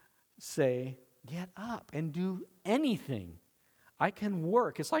say, get up and do anything. I can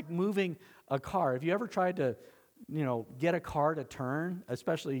work. It's like moving a car. Have you ever tried to, get a car to turn,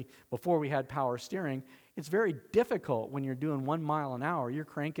 especially before we had power steering? It's very difficult when you're doing 1 mile an hour. You're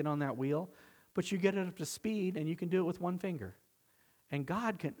cranking on that wheel, but you get it up to speed and you can do it with one finger. And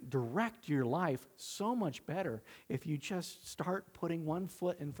God can direct your life so much better if you just start putting one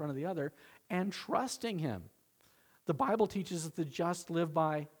foot in front of the other and trusting him. The Bible teaches us to just live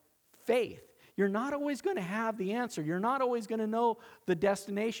by faith. You're not always going to have the answer. You're not always going to know the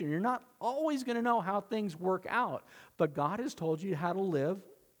destination. You're not always going to know how things work out. But God has told you how to live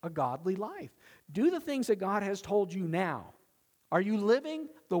a godly life. Do the things that God has told you now. Are you living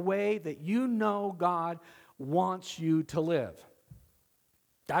the way that you know God wants you to live?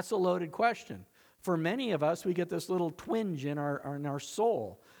 That's a loaded question. For many of us, we get this little twinge in our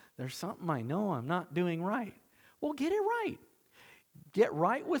soul. There's something I know I'm not doing right. Well, get it right. Get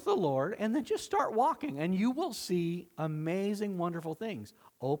right with the Lord and then just start walking and you will see amazing, wonderful things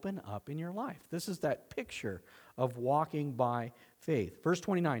open up in your life. This is that picture of walking by faith. Verse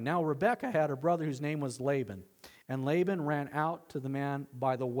 29, now Rebekah had a brother whose name was Laban, and Laban ran out to the man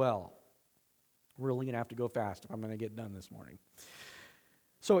by the well. We're really going to have to go fast if I'm going to get done this morning.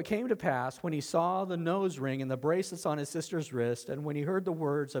 So it came to pass, when he saw the nose ring and the bracelets on his sister's wrist, and when he heard the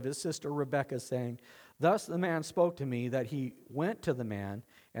words of his sister Rebekah saying, thus the man spoke to me, that he went to the man,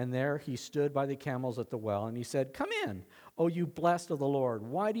 and there he stood by the camels at the well, and he said, come in, O you blessed of the Lord.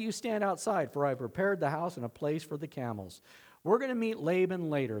 Why do you stand outside? For I have prepared the house and a place for the camels. We're going to meet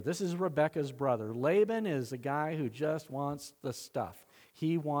Laban later. This is Rebekah's brother. Laban is a guy who just wants the stuff.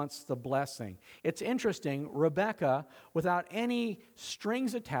 He wants the blessing. It's interesting, Rebekah, without any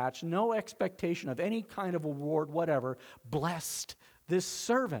strings attached, no expectation of any kind of reward, whatever, blessed this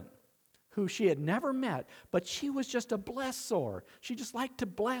servant who she had never met, but she was just a blessor. She just liked to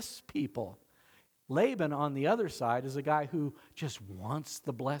bless people. Laban, on the other side, is a guy who just wants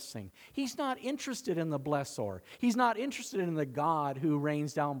the blessing. He's not interested in the blessor. He's not interested in the God who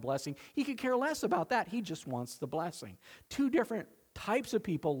rains down blessing. He could care less about that. He just wants the blessing. Two different types of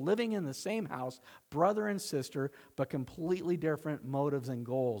people living in the same house, brother and sister, but completely different motives and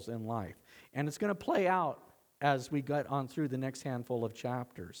goals in life. And it's going to play out as we get on through the next handful of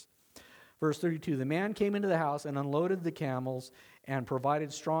chapters. Verse 32, the man came into the house and unloaded the camels and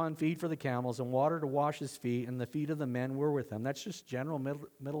provided straw and feed for the camels and water to wash his feet, and the feet of the men were with him. That's just general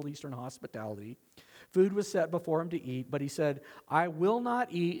Middle Eastern hospitality. Food was set before him to eat, but he said, I will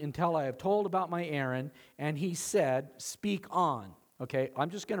not eat until I have told about my errand. And he said, speak on. Okay, I'm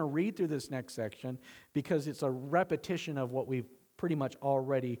just going to read through this next section because it's a repetition of what we've pretty much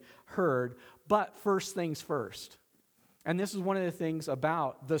already heard. But first things first. And this is one of the things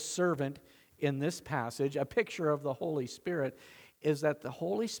about the servant in this passage, a picture of the Holy Spirit, is that the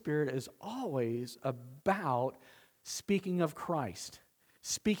Holy Spirit is always about speaking of Christ,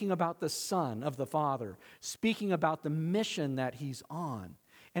 speaking about the Son of the Father, speaking about the mission that he's on.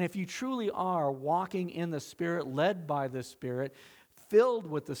 And if you truly are walking in the Spirit, led by the Spirit, filled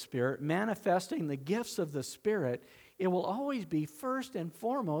with the Spirit, manifesting the gifts of the Spirit, it will always be first and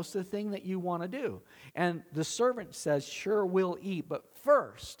foremost the thing that you want to do. And the servant says, sure, we'll eat, but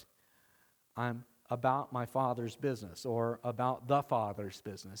first, I'm about my Father's business, or about the Father's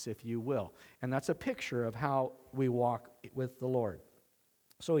business, if you will. And that's a picture of how we walk with the Lord.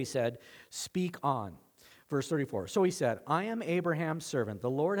 So he said, speak on. Verse 34, so he said, I am Abraham's servant. The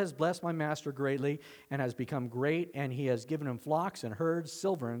Lord has blessed my master greatly and has become great, and he has given him flocks and herds,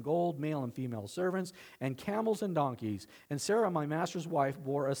 silver and gold, male and female servants, and camels and donkeys. And Sarah, my master's wife,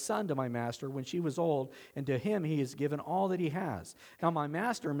 bore a son to my master when she was old, and to him he has given all that he has. Now my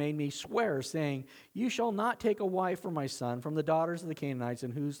master made me swear, saying, you shall not take a wife for my son from the daughters of the Canaanites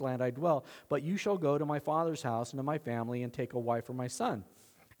in whose land I dwell, but you shall go to my father's house and to my family and take a wife for my son.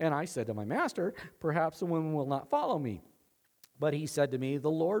 And I said to my master, perhaps the woman will not follow me. But he said to me, the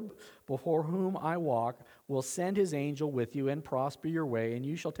Lord before whom I walk will send his angel with you and prosper your way, and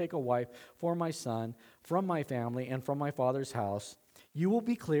you shall take a wife for my son from my family and from my father's house. You will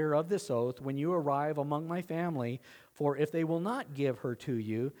be clear of this oath when you arrive among my family, for if they will not give her to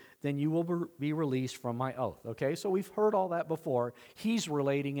you, then you will be released from my oath. Okay, so we've heard all that before. He's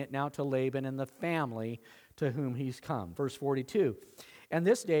relating it now to Laban and the family to whom he's come. Verse 42. And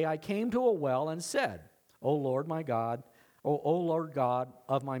this day I came to a well and said, O Lord my God, O Lord God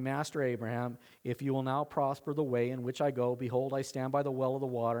of my master Abraham, if you will now prosper the way in which I go, behold, I stand by the well of the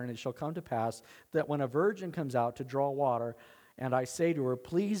water, and it shall come to pass that when a virgin comes out to draw water, and I say to her,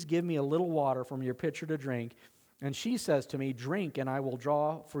 please give me a little water from your pitcher to drink, and she says to me, drink, and I will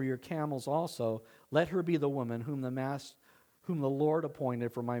draw for your camels also, let her be the woman whom the Lord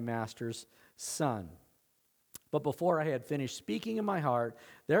appointed for my master's son. But before I had finished speaking in my heart,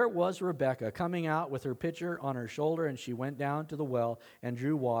 there was Rebekah coming out with her pitcher on her shoulder, and she went down to the well and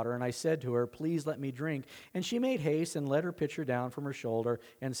drew water. And I said to her, please let me drink. And she made haste and let her pitcher down from her shoulder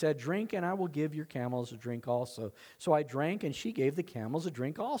and said, drink, and I will give your camels a drink also. So I drank, and she gave the camels a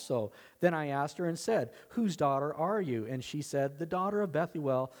drink also. Then I asked her and said, whose daughter are you? And she said, the daughter of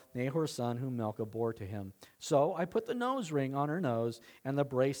Bethuel, Nahor's son, whom Milcah bore to him. So I put the nose ring on her nose and the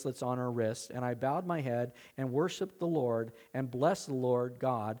bracelets on her wrists, and I bowed my head and worshipped the Lord and blessed the Lord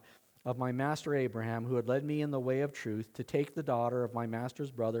God of my master Abraham, who had led me in the way of truth to take the daughter of my master's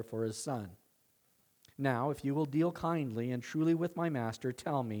brother for his son. Now, if you will deal kindly and truly with my master,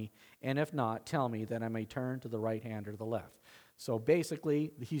 tell me, and if not, tell me that I may turn to the right hand or the left. So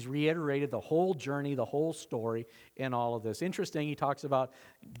basically, he's reiterated the whole journey, the whole story in all of this. Interesting, he talks about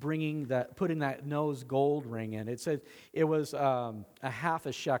putting that nose gold ring in. It says it was a half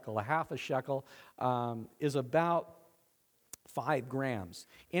a shekel. A half a shekel is about 5 grams.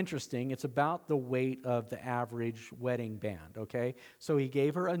 Interesting, it's about the weight of the average wedding band, okay? So he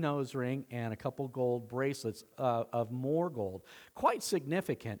gave her a nose ring and a couple gold bracelets of more gold. Quite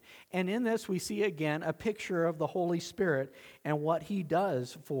significant. And in this we see again a picture of the Holy Spirit and what he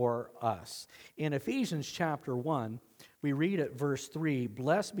does for us. In Ephesians chapter 1, we read at verse 3,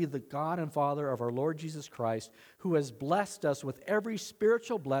 blessed be the God and Father of our Lord Jesus Christ, who has blessed us with every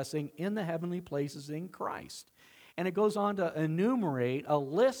spiritual blessing in the heavenly places in Christ. And it goes on to enumerate a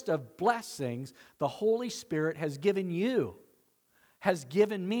list of blessings the Holy Spirit has given you, has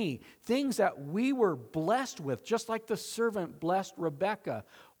given me. Things that we were blessed with, just like the servant blessed Rebekah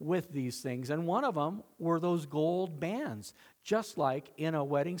with these things. And one of them were those gold bands. Just like in a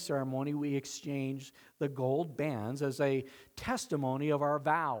wedding ceremony, we exchange the gold bands as a testimony of our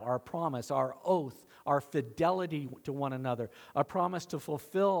vow, our promise, our oath, our fidelity to one another, a promise to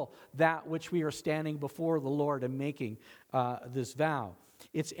fulfill that which we are standing before the Lord and making this vow.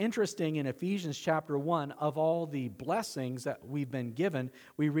 It's interesting in Ephesians chapter 1, of all the blessings that we've been given,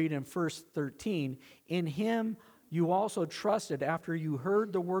 we read in verse 13, in him you also trusted after you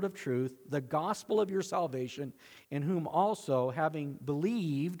heard the word of truth, the gospel of your salvation, in whom also, having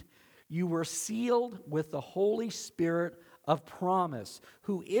believed, you were sealed with the Holy Spirit of promise,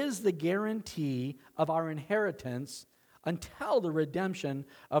 who is the guarantee of our inheritance until the redemption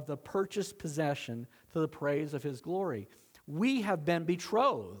of the purchased possession to the praise of his glory. We have been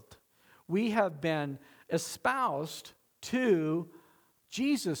betrothed. We have been espoused to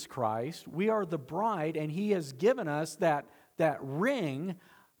Jesus Christ. We are the bride, and he has given us that ring,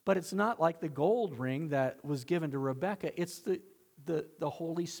 but it's not like the gold ring that was given to Rebekah. It's the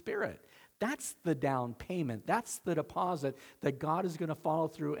Holy Spirit. That's the down payment. That's the deposit that God is going to follow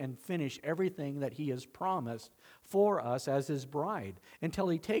through and finish everything that he has promised for us as his bride until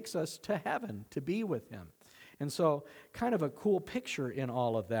he takes us to heaven to be with him. And so kind of a cool picture in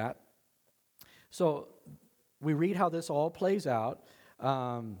all of that. So we read how this all plays out.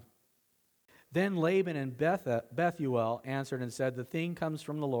 Then Laban and Bethuel answered and said, the thing comes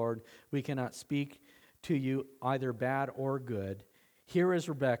from the Lord. We cannot speak to you either bad or good. Here is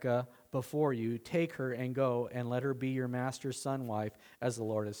Rebekah before you. Take her and go and let her be your master's son wife, as the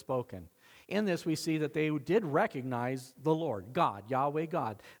Lord has spoken. In this, we see that they did recognize the Lord, God, Yahweh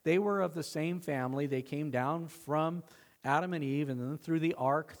God. They were of the same family. They came down from Adam and Eve, and then through the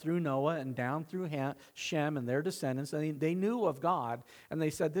ark, through Noah, and down through Shem and their descendants. And they knew of God, and they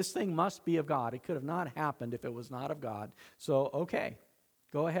said, this thing must be of God. It could have not happened if it was not of God. So, okay,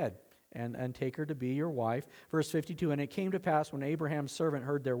 go ahead and take her to be your wife. Verse 52, and it came to pass when Abraham's servant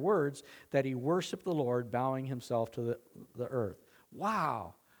heard their words that he worshiped the Lord, bowing himself to the earth.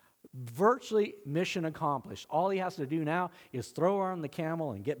 Wow. Virtually mission accomplished. All he has to do now is throw her on the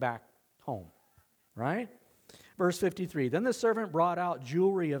camel and get back home. Right? Verse 53, then the servant brought out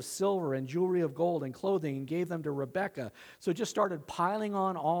jewelry of silver and jewelry of gold and clothing and gave them to Rebekah. So just started piling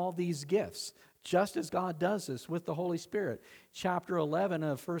on all these gifts, just as God does this with the Holy Spirit. Chapter 11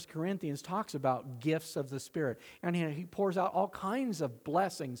 of 1 Corinthians talks about gifts of the Spirit. And he pours out all kinds of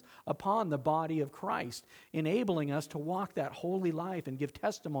blessings upon the body of Christ, enabling us to walk that holy life and give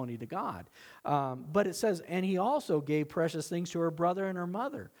testimony to God. But it says, and he also gave precious things to her brother and her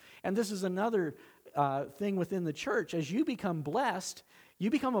mother. And this is another thing within the church. As you become blessed, you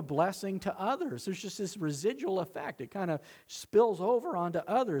become a blessing to others. There's just this residual effect. It kind of spills over onto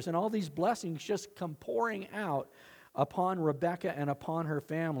others, and all these blessings just come pouring out upon Rebekah and upon her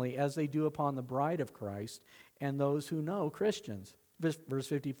family as they do upon the bride of Christ and those who know Christians. Verse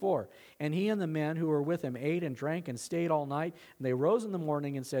 54, and he and the men who were with him ate and drank and stayed all night, and they rose in the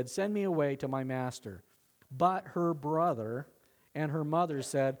morning and said, send me away to my master. But her brother and her mother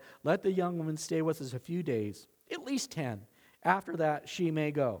said, let the young woman stay with us a few days, at least 10. After that, she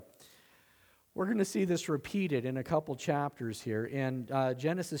may go. We're going to see this repeated in a couple chapters here. In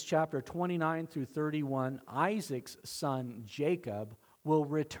Genesis chapter 29 through 31, Isaac's son Jacob will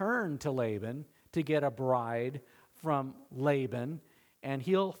return to Laban to get a bride from Laban, and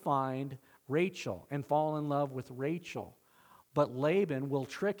he'll find Rachel and fall in love with Rachel. But Laban will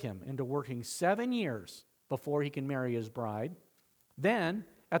trick him into working 7 years before he can marry his bride. Then,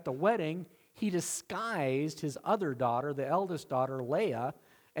 at the wedding, he disguised his other daughter, the eldest daughter, Leah,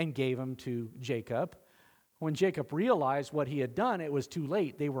 and gave him to Jacob. When Jacob realized what he had done, it was too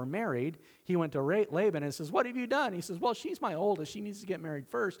late. They were married. He went to Laban and says, what have you done? He says, well, she's my oldest. She needs to get married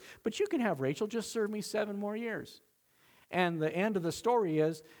first. But you can have Rachel. Just serve me 7 more years. And the end of the story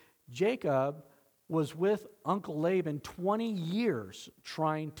is Jacob was with Uncle Laban 20 years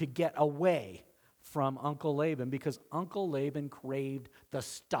trying to get away from Uncle Laban because Uncle Laban craved the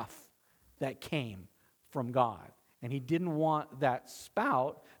stuff that came from God. And he didn't want that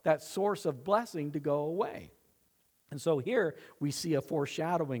spout, that source of blessing, to go away. And so here we see a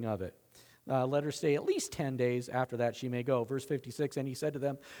foreshadowing of it. Let her stay at least 10 days. After that she may go. Verse 56, and he said to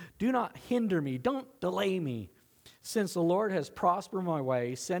them, do not hinder me, don't delay me. Since the Lord has prospered my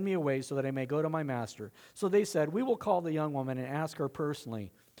way, send me away so that I may go to my master. So they said, we will call the young woman and ask her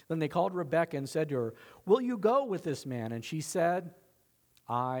personally. Then they called Rebekah and said to her, will you go with this man? And she said,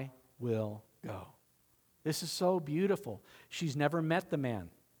 I will go. This is so beautiful. She's never met the man,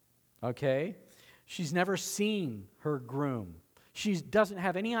 okay? She's never seen her groom. She doesn't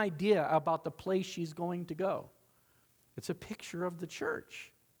have any idea about the place she's going to go. It's a picture of the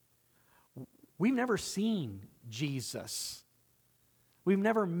church. We've never seen Jesus. We've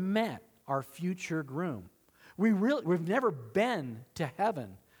never met our future groom. We've never been to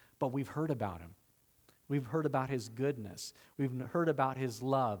heaven, but we've heard about him. We've heard about his goodness. We've heard about his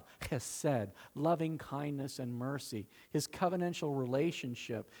love, chesed, loving kindness and mercy, his covenantal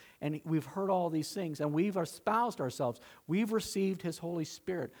relationship. And we've heard all these things, and we've espoused ourselves. We've received his Holy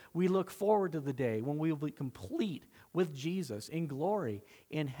Spirit. We look forward to the day when we will be complete with Jesus in glory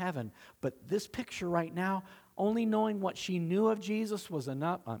in heaven. But this picture right now, only knowing what she knew of Jesus was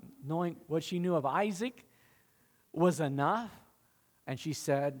enough. Knowing what she knew of Isaac was enough. And she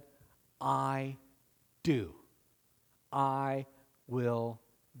said, I do. I will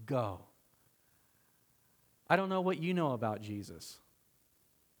go. I don't know what you know about Jesus.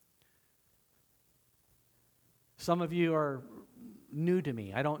 Some of you are new to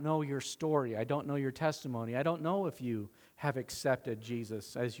me. I don't know your story. I don't know your testimony. I don't know if you have accepted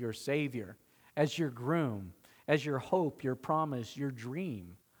Jesus as your Savior, as your groom, as your hope, your promise, your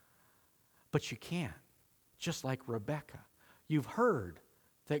dream. But you can, just like Rebecca. You've heard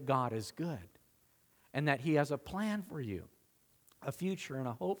that God is good and that he has a plan for you, a future and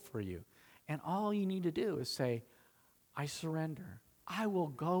a hope for you. And all you need to do is say, I surrender. I will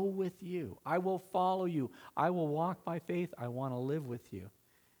go with you. I will follow you. I will walk by faith. I want to live with you.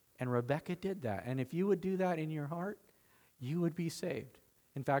 And Rebecca did that. And if you would do that in your heart, you would be saved.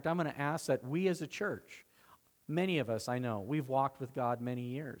 In fact, I'm going to ask that we as a church, many of us, I know, we've walked with God many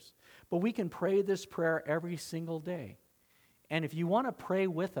years, but we can pray this prayer every single day. And if you want to pray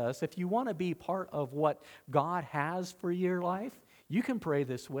with us, if you want to be part of what God has for your life, you can pray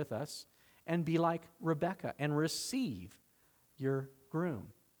this with us and be like Rebecca and receive your groom.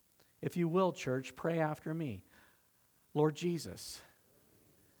 If you will, church, pray after me. Lord Jesus,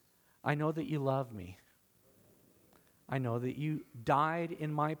 I know that you love me. I know that you died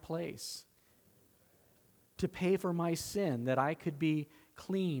in my place to pay for my sin, that I could be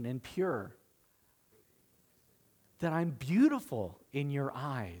clean and pure, that I'm beautiful in your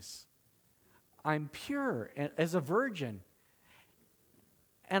eyes. I'm pure as a virgin,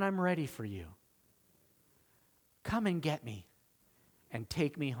 and I'm ready for you. Come and get me and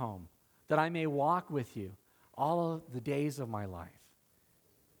take me home, that I may walk with you all of the days of my life,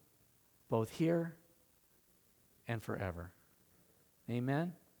 both here and forever.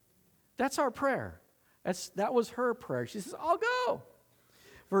 Amen? That's our prayer. That was her prayer. She says, I'll go.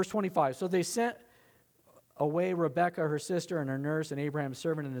 Verse 25, so they sent away Rebekah, her sister, and her nurse, and Abraham's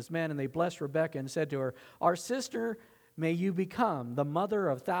servant and his men, and they blessed Rebekah and said to her, our sister, may you become the mother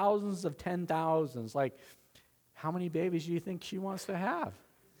of thousands of 10,000s. Like, how many babies do you think she wants to have?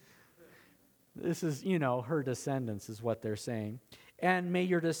 This is, her descendants is what they're saying. And may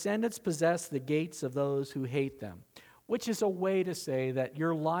your descendants possess the gates of those who hate them, which is a way to say that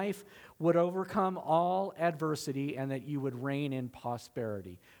your life would overcome all adversity and that you would reign in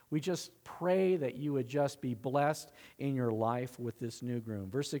prosperity. We just pray that you would just be blessed in your life with this new groom.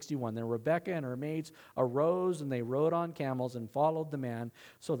 Verse 61, then Rebekah and her maids arose and they rode on camels and followed the man.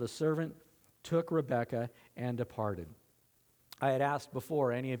 So the servant took Rebekah and departed. I had asked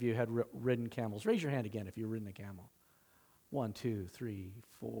before, any of you had ridden camels. Raise your hand again if you've ridden a camel. 1, 2, 3,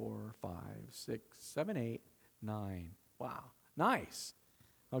 4, 5, 6, 7, 8, 9. Wow, nice.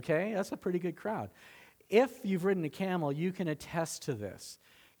 Okay, that's a pretty good crowd. If you've ridden a camel, you can attest to this.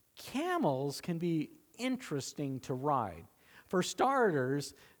 Camels can be interesting to ride. For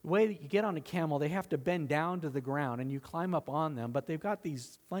starters, the way that you get on a camel, they have to bend down to the ground and you climb up on them, but they've got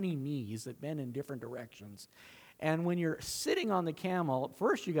these funny knees that bend in different directions. And when you're sitting on the camel,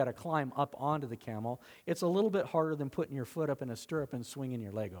 first you got to climb up onto the camel. It's a little bit harder than putting your foot up in a stirrup and swinging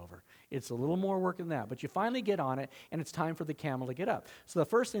your leg over. It's a little more work than that. But you finally get on it, and it's time for the camel to get up. So the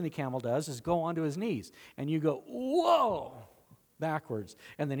first thing the camel does is go onto his knees. And you go, whoa, backwards.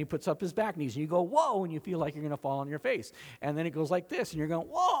 And then he puts up his back knees, and you go, whoa, and you feel like you're going to fall on your face. And then it goes like this, and you're going,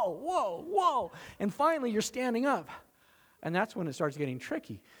 whoa, whoa, whoa. And finally, you're standing up. And that's when it starts getting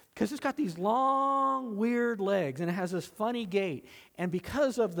tricky, because it's got these long, weird legs, and it has this funny gait. And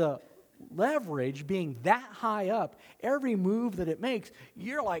because of the leverage being that high up, every move that it makes,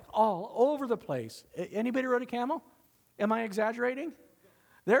 you're like all over the place. Anybody rode a camel? Am I exaggerating?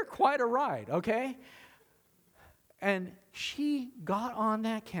 They're quite a ride, okay? And she got on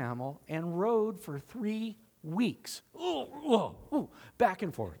that camel and rode for 3 weeks. Ooh, back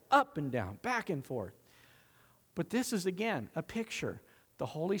and forth, up and down, back and forth. But this is, again, a picture. The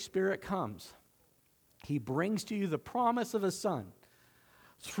Holy Spirit comes. He brings to you the promise of a son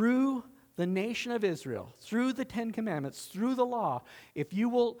through the nation of Israel, through the Ten Commandments, through the law. If you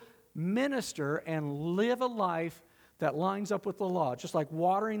will minister and live a life that lines up with the law, just like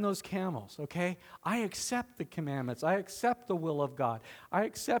watering those camels, okay? I accept the commandments. I accept the will of God. I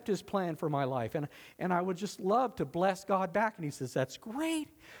accept his plan for my life. And I would just love to bless God back. And he says, that's great.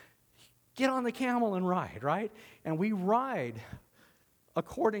 get on the camel and ride, right? And we ride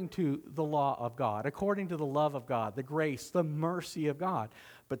according to the law of God, according to the love of God, the grace, the mercy of God.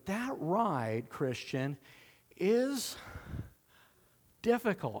 But that ride, Christian, is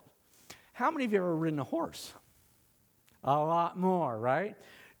difficult. How many of you have ever ridden a horse? A lot more, right?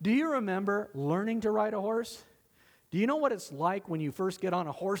 Do you remember learning to ride a horse? Do you know what it's like when you first get on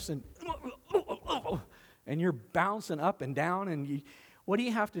a horse and you're bouncing up and down, and what do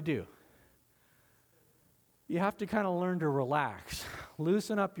you have to do? You have to kind of learn to relax,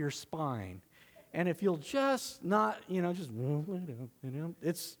 loosen up your spine. And if you'll just not,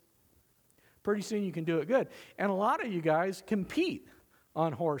 it's pretty soon you can do it good. And a lot of you guys compete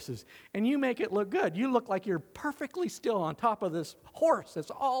on horses, and you make it look good. You look like you're perfectly still on top of this horse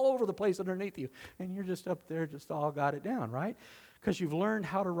that's all over the place underneath you, and you're just up there, just all got it down, right? Because you've learned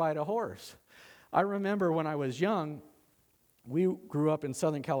how to ride a horse. I remember when I was young, we grew up in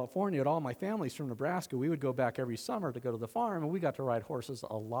Southern California, and all my family's from Nebraska. We would go back every summer to go to the farm, and we got to ride horses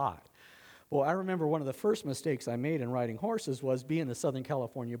a lot. Well, I remember one of the first mistakes I made in riding horses was being a Southern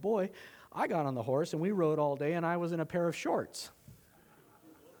California boy. I got on the horse, and we rode all day, and I was in a pair of shorts.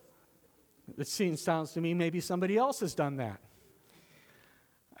 It sounds to me maybe somebody else has done that.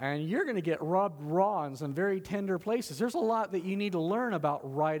 And you're going to get rubbed raw in some very tender places. There's a lot that you need to learn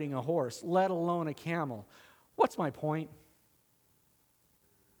about riding a horse, let alone a camel. What's my point?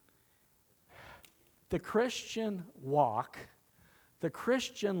 The Christian walk, the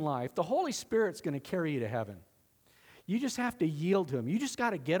Christian life, the Holy Spirit's going to carry you to heaven. You just have to yield to Him. You just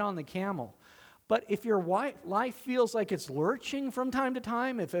got to get on the camel. But if your life feels like it's lurching from time to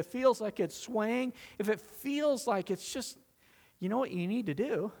time, if it feels like it's swaying, if it feels like it's just, you know what you need to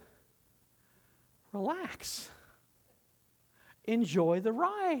do? Relax. Enjoy the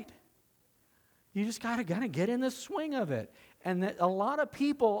ride. You just got to get in the swing of it. And that a lot of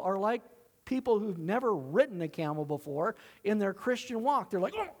people are like people who've never ridden a camel before in their Christian walk. They're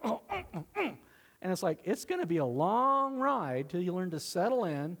like, and it's like, it's going to be a long ride till you learn to settle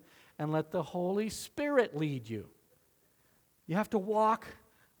in and let the Holy Spirit lead you. You have to walk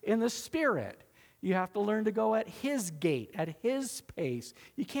in the Spirit. You have to learn to go at His gait, at His pace.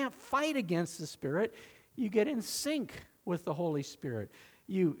 You can't fight against the Spirit. You get in sync with the Holy Spirit.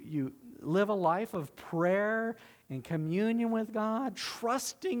 You live a life of prayer and communion with God,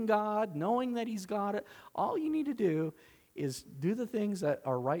 trusting God, knowing that He's got it. All you need to do is do the things that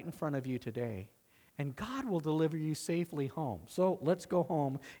are right in front of you today, and God will deliver you safely home. So let's go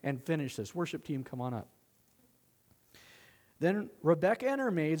home and finish this. Worship team, come on up. Then Rebekah and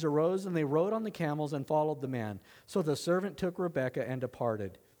her maids arose, and they rode on the camels and followed the man. So the servant took Rebekah and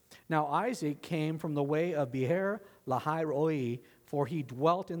departed. Now Isaac came from the way of Beer Lahai Roi, for he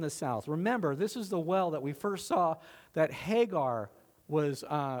dwelt in the south. Remember, this is the well that we first saw that Hagar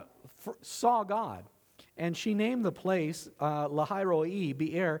saw God. And she named the place Lahai Roi,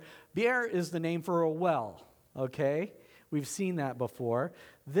 Beer. Beer is the name for a well, okay? We've seen that before.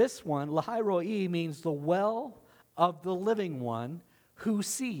 This one, Lahai Roi, means the well of the living one who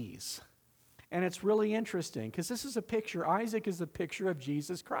sees. And it's really interesting because this is a picture. Isaac is a picture of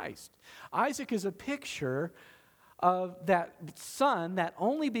Jesus Christ. Isaac is a picture of that son, that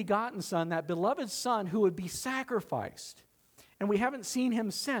only begotten son, that beloved son who would be sacrificed. And we haven't seen him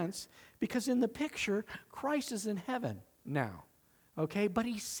since because in the picture, Christ is in heaven now. Okay, but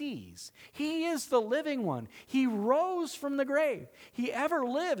he sees. He is the living one. He rose from the grave. He ever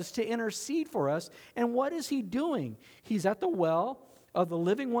lives to intercede for us. And what is he doing? He's at the well of the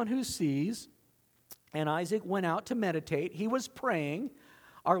living one who sees. And Isaac went out to meditate. He was praying.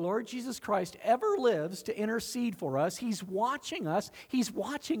 Our Lord Jesus Christ ever lives to intercede for us. He's watching us. He's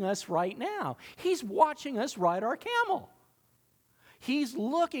watching us right now. He's watching us ride our camel. He's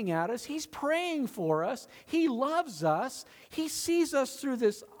looking at us. He's praying for us. He loves us. He sees us through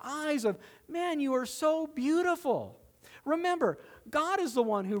this eyes of, man, you are so beautiful. Remember, God is the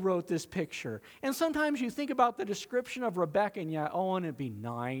one who wrote this picture. And sometimes you think about the description of Rebekah and and it'd be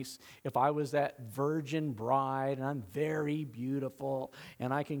nice if I was that virgin bride and I'm very beautiful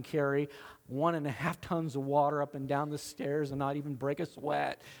and I can carry 1.5 tons of water up and down the stairs and not even break a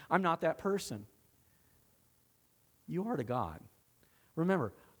sweat. I'm not that person. You are to God.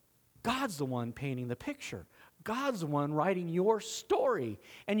 Remember, God's the one painting the picture. God's the one writing your story.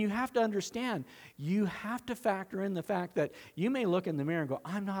 And you have to understand, you have to factor in the fact that you may look in the mirror and go,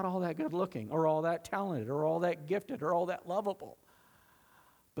 I'm not all that good looking, or all that talented, or all that gifted, or all that lovable.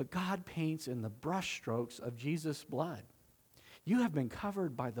 But God paints in the brushstrokes of Jesus' blood. You have been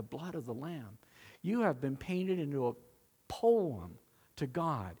covered by the blood of the Lamb. You have been painted into a poem to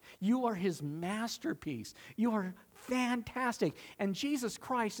God. You are his masterpiece. You are fantastic. And Jesus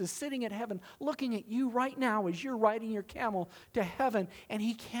Christ is sitting at heaven looking at you right now as you're riding your camel to heaven, and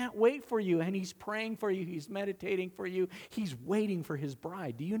he can't wait for you, and he's praying for you. He's meditating for you. He's waiting for his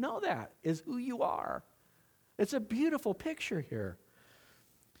bride. Do you know that is who you are? It's a beautiful picture here.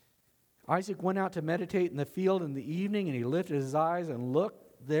 Isaac went out to meditate in the field in the evening, and he lifted his eyes and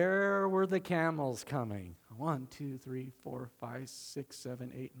looked. There were the camels coming. 1, 2, 3, 4, 5, 6,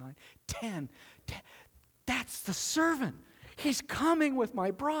 7, 8, 9, 10. That's the servant. He's coming with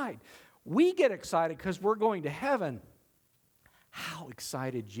my bride. We get excited because we're going to heaven. How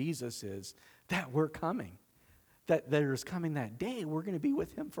excited Jesus is that we're coming. That there's coming that day. We're going to be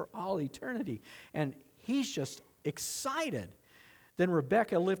with him for all eternity. And he's just excited. Then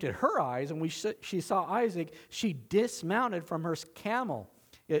Rebekah lifted her eyes, and she saw Isaac. She dismounted from her camel.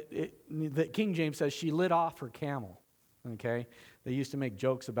 The King James says she lit off her camel. Okay? They used to make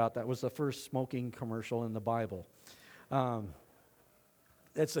jokes about that. It was the first smoking commercial in the Bible.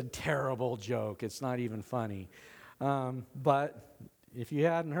 It's a terrible joke. It's not even funny. But if you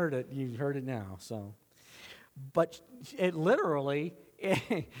hadn't heard it, you've heard it now. So, but it literally,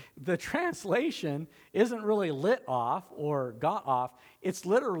 the translation isn't really lit off or got off. It's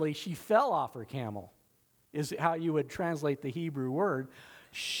literally she fell off her camel, is how you would translate the Hebrew word.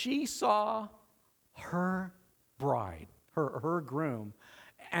 She saw her bride, her groom,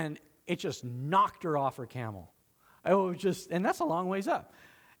 and it just knocked her off her camel. It was just, and that's a long ways up.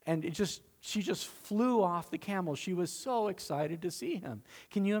 And she just flew off the camel. She was so excited to see him.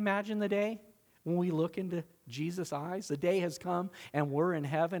 Can you imagine the day when we look into Jesus' eyes? The day has come and we're in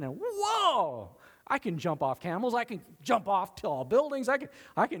heaven, and whoa, I can jump off camels. I can jump off tall buildings.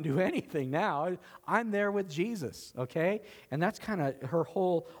 I can do anything now. I'm there with Jesus, okay? And that's kind of her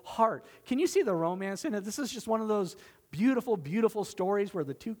whole heart. Can you see the romance in it? This is just one of those beautiful, beautiful stories where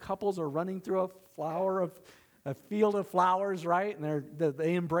the two couples are running through a field of flowers, right? And the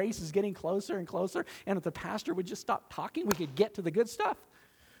embrace is getting closer and closer. And if the pastor would just stop talking, we could get to the good stuff.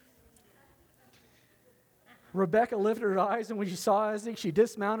 Rebekah lifted her eyes, and when she saw Isaac, she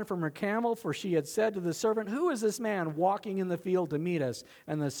dismounted from her camel, for she had said to the servant, "Who is this man walking in the field to meet us?"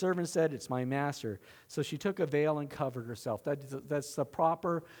 And the servant said, "It's my master." So she took a veil and covered herself. That's the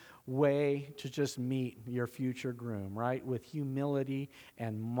proper way to just meet your future groom, right? With humility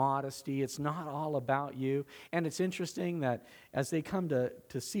and modesty. It's not all about you. And it's interesting that as they come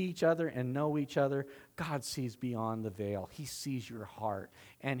to see each other and know each other, God sees beyond the veil. He sees your heart,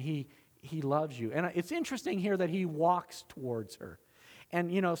 and He loves you. And it's interesting here that he walks towards her.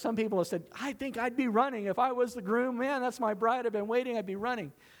 And, some people have said, I think I'd be running. If I was the groom, man, that's my bride. I've been waiting. I'd be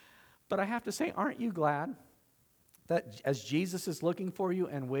running. But I have to say, aren't you glad that as Jesus is looking for you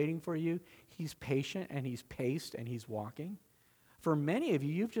and waiting for you, he's patient and he's paced and he's walking? For many of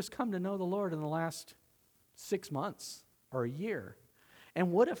you, you've just come to know the Lord in the last 6 months or a year.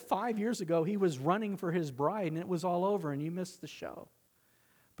 And what if 5 years ago he was running for his bride and it was all over and you missed the show?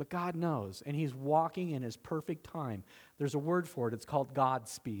 But God knows, and he's walking in his perfect time. There's a word for it. It's called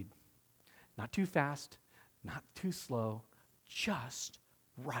Godspeed. Not too fast, not too slow, just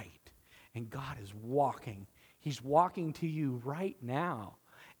right. And God is walking. He's walking to you right now.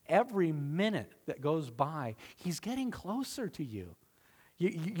 Every minute that goes by, he's getting closer to you.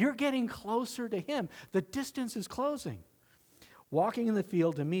 You're getting closer to him. The distance is closing. Walking in the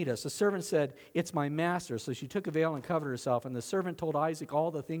field to meet us, the servant said, "It's my master." So she took a veil and covered herself. And the servant told Isaac all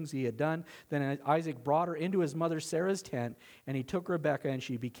the things he had done. Then Isaac brought her into his mother Sarah's tent, and he took Rebekah, and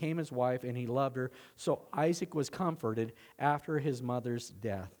she became his wife, and he loved her. So Isaac was comforted after his mother's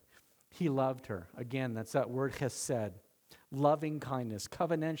death. He loved her. Again, that's that word chesed. Loving kindness,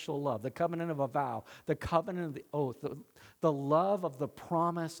 covenantal love, the covenant of a vow, the covenant of the oath, the love of the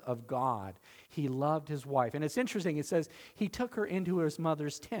promise of God. He loved his wife. And it's interesting, it says he took her into his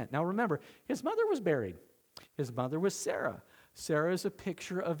mother's tent. Now remember, his mother was buried. His mother was Sarah. Sarah is a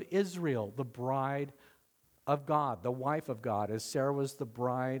picture of Israel, the bride of God, the wife of God, as Sarah was the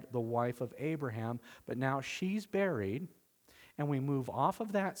bride, the wife of Abraham. But now she's buried, and we move off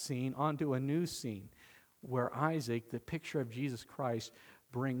of that scene onto a new scene, where Isaac, the picture of Jesus Christ,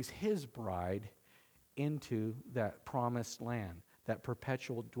 brings his bride into that promised land, that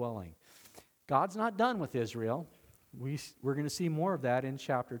perpetual dwelling. God's not done with Israel. We're going to see more of that in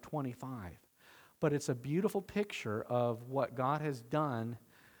chapter 25. But it's a beautiful picture of what God has done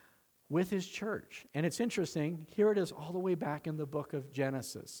with his church. And it's interesting, here it is all the way back in the book of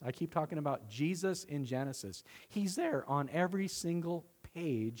Genesis. I keep talking about Jesus in Genesis. He's there on every single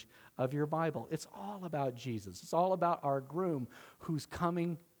page of your Bible. It's all about Jesus. It's all about our groom who's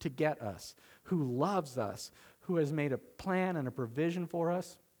coming to get us, who loves us, who has made a plan and a provision for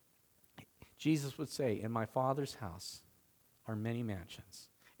us. Jesus would say, in my Father's house are many mansions,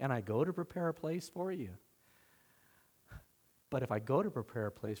 and I go to prepare a place for you. But if I go to prepare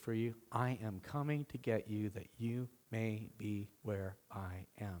a place for you, I am coming to get you that you may be where I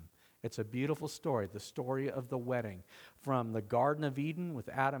am. It's a beautiful story, the story of the wedding, from the Garden of Eden with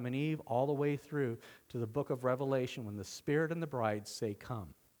Adam and Eve all the way through to the book of Revelation when the Spirit and the bride say,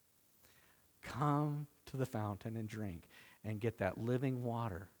 come. Come to the fountain and drink and get that living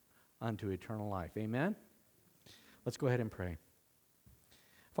water unto eternal life. Amen? Let's go ahead and pray.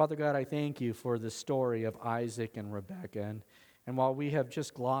 Father God, I thank you for the story of Isaac and Rebekah. And while we have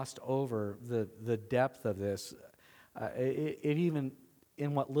just glossed over the depth of this, it even,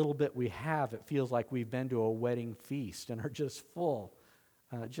 in what little bit we have, it feels like we've been to a wedding feast and are just full,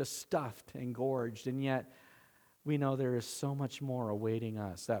 just stuffed and gorged. And yet, we know there is so much more awaiting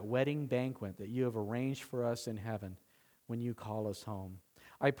us, that wedding banquet that you have arranged for us in heaven when you call us home.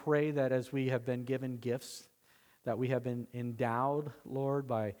 I pray that as we have been given gifts, that we have been endowed, Lord,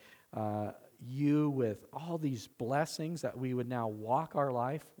 by you with all these blessings, that we would now walk our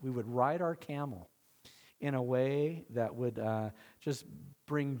life, we would ride our camel in a way that would just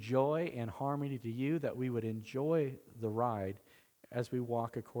bring joy and harmony to you, that we would enjoy the ride as we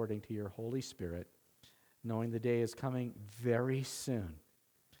walk according to your Holy Spirit, knowing the day is coming very soon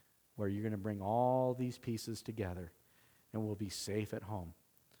where you're going to bring all these pieces together and we'll be safe at home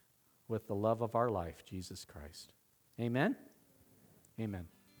with the love of our life, Jesus Christ. Amen? Amen.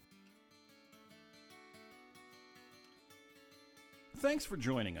 Thanks for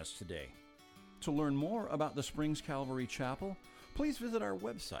joining us today. To learn more about the Springs Calvary Chapel, please visit our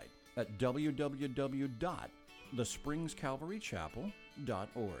website at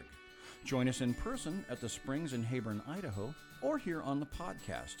www.thespringscalvarychapel.org. Join us in person at the Springs in Heyburn, Idaho, or here on the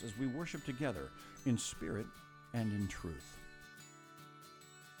podcast as we worship together in spirit and in truth.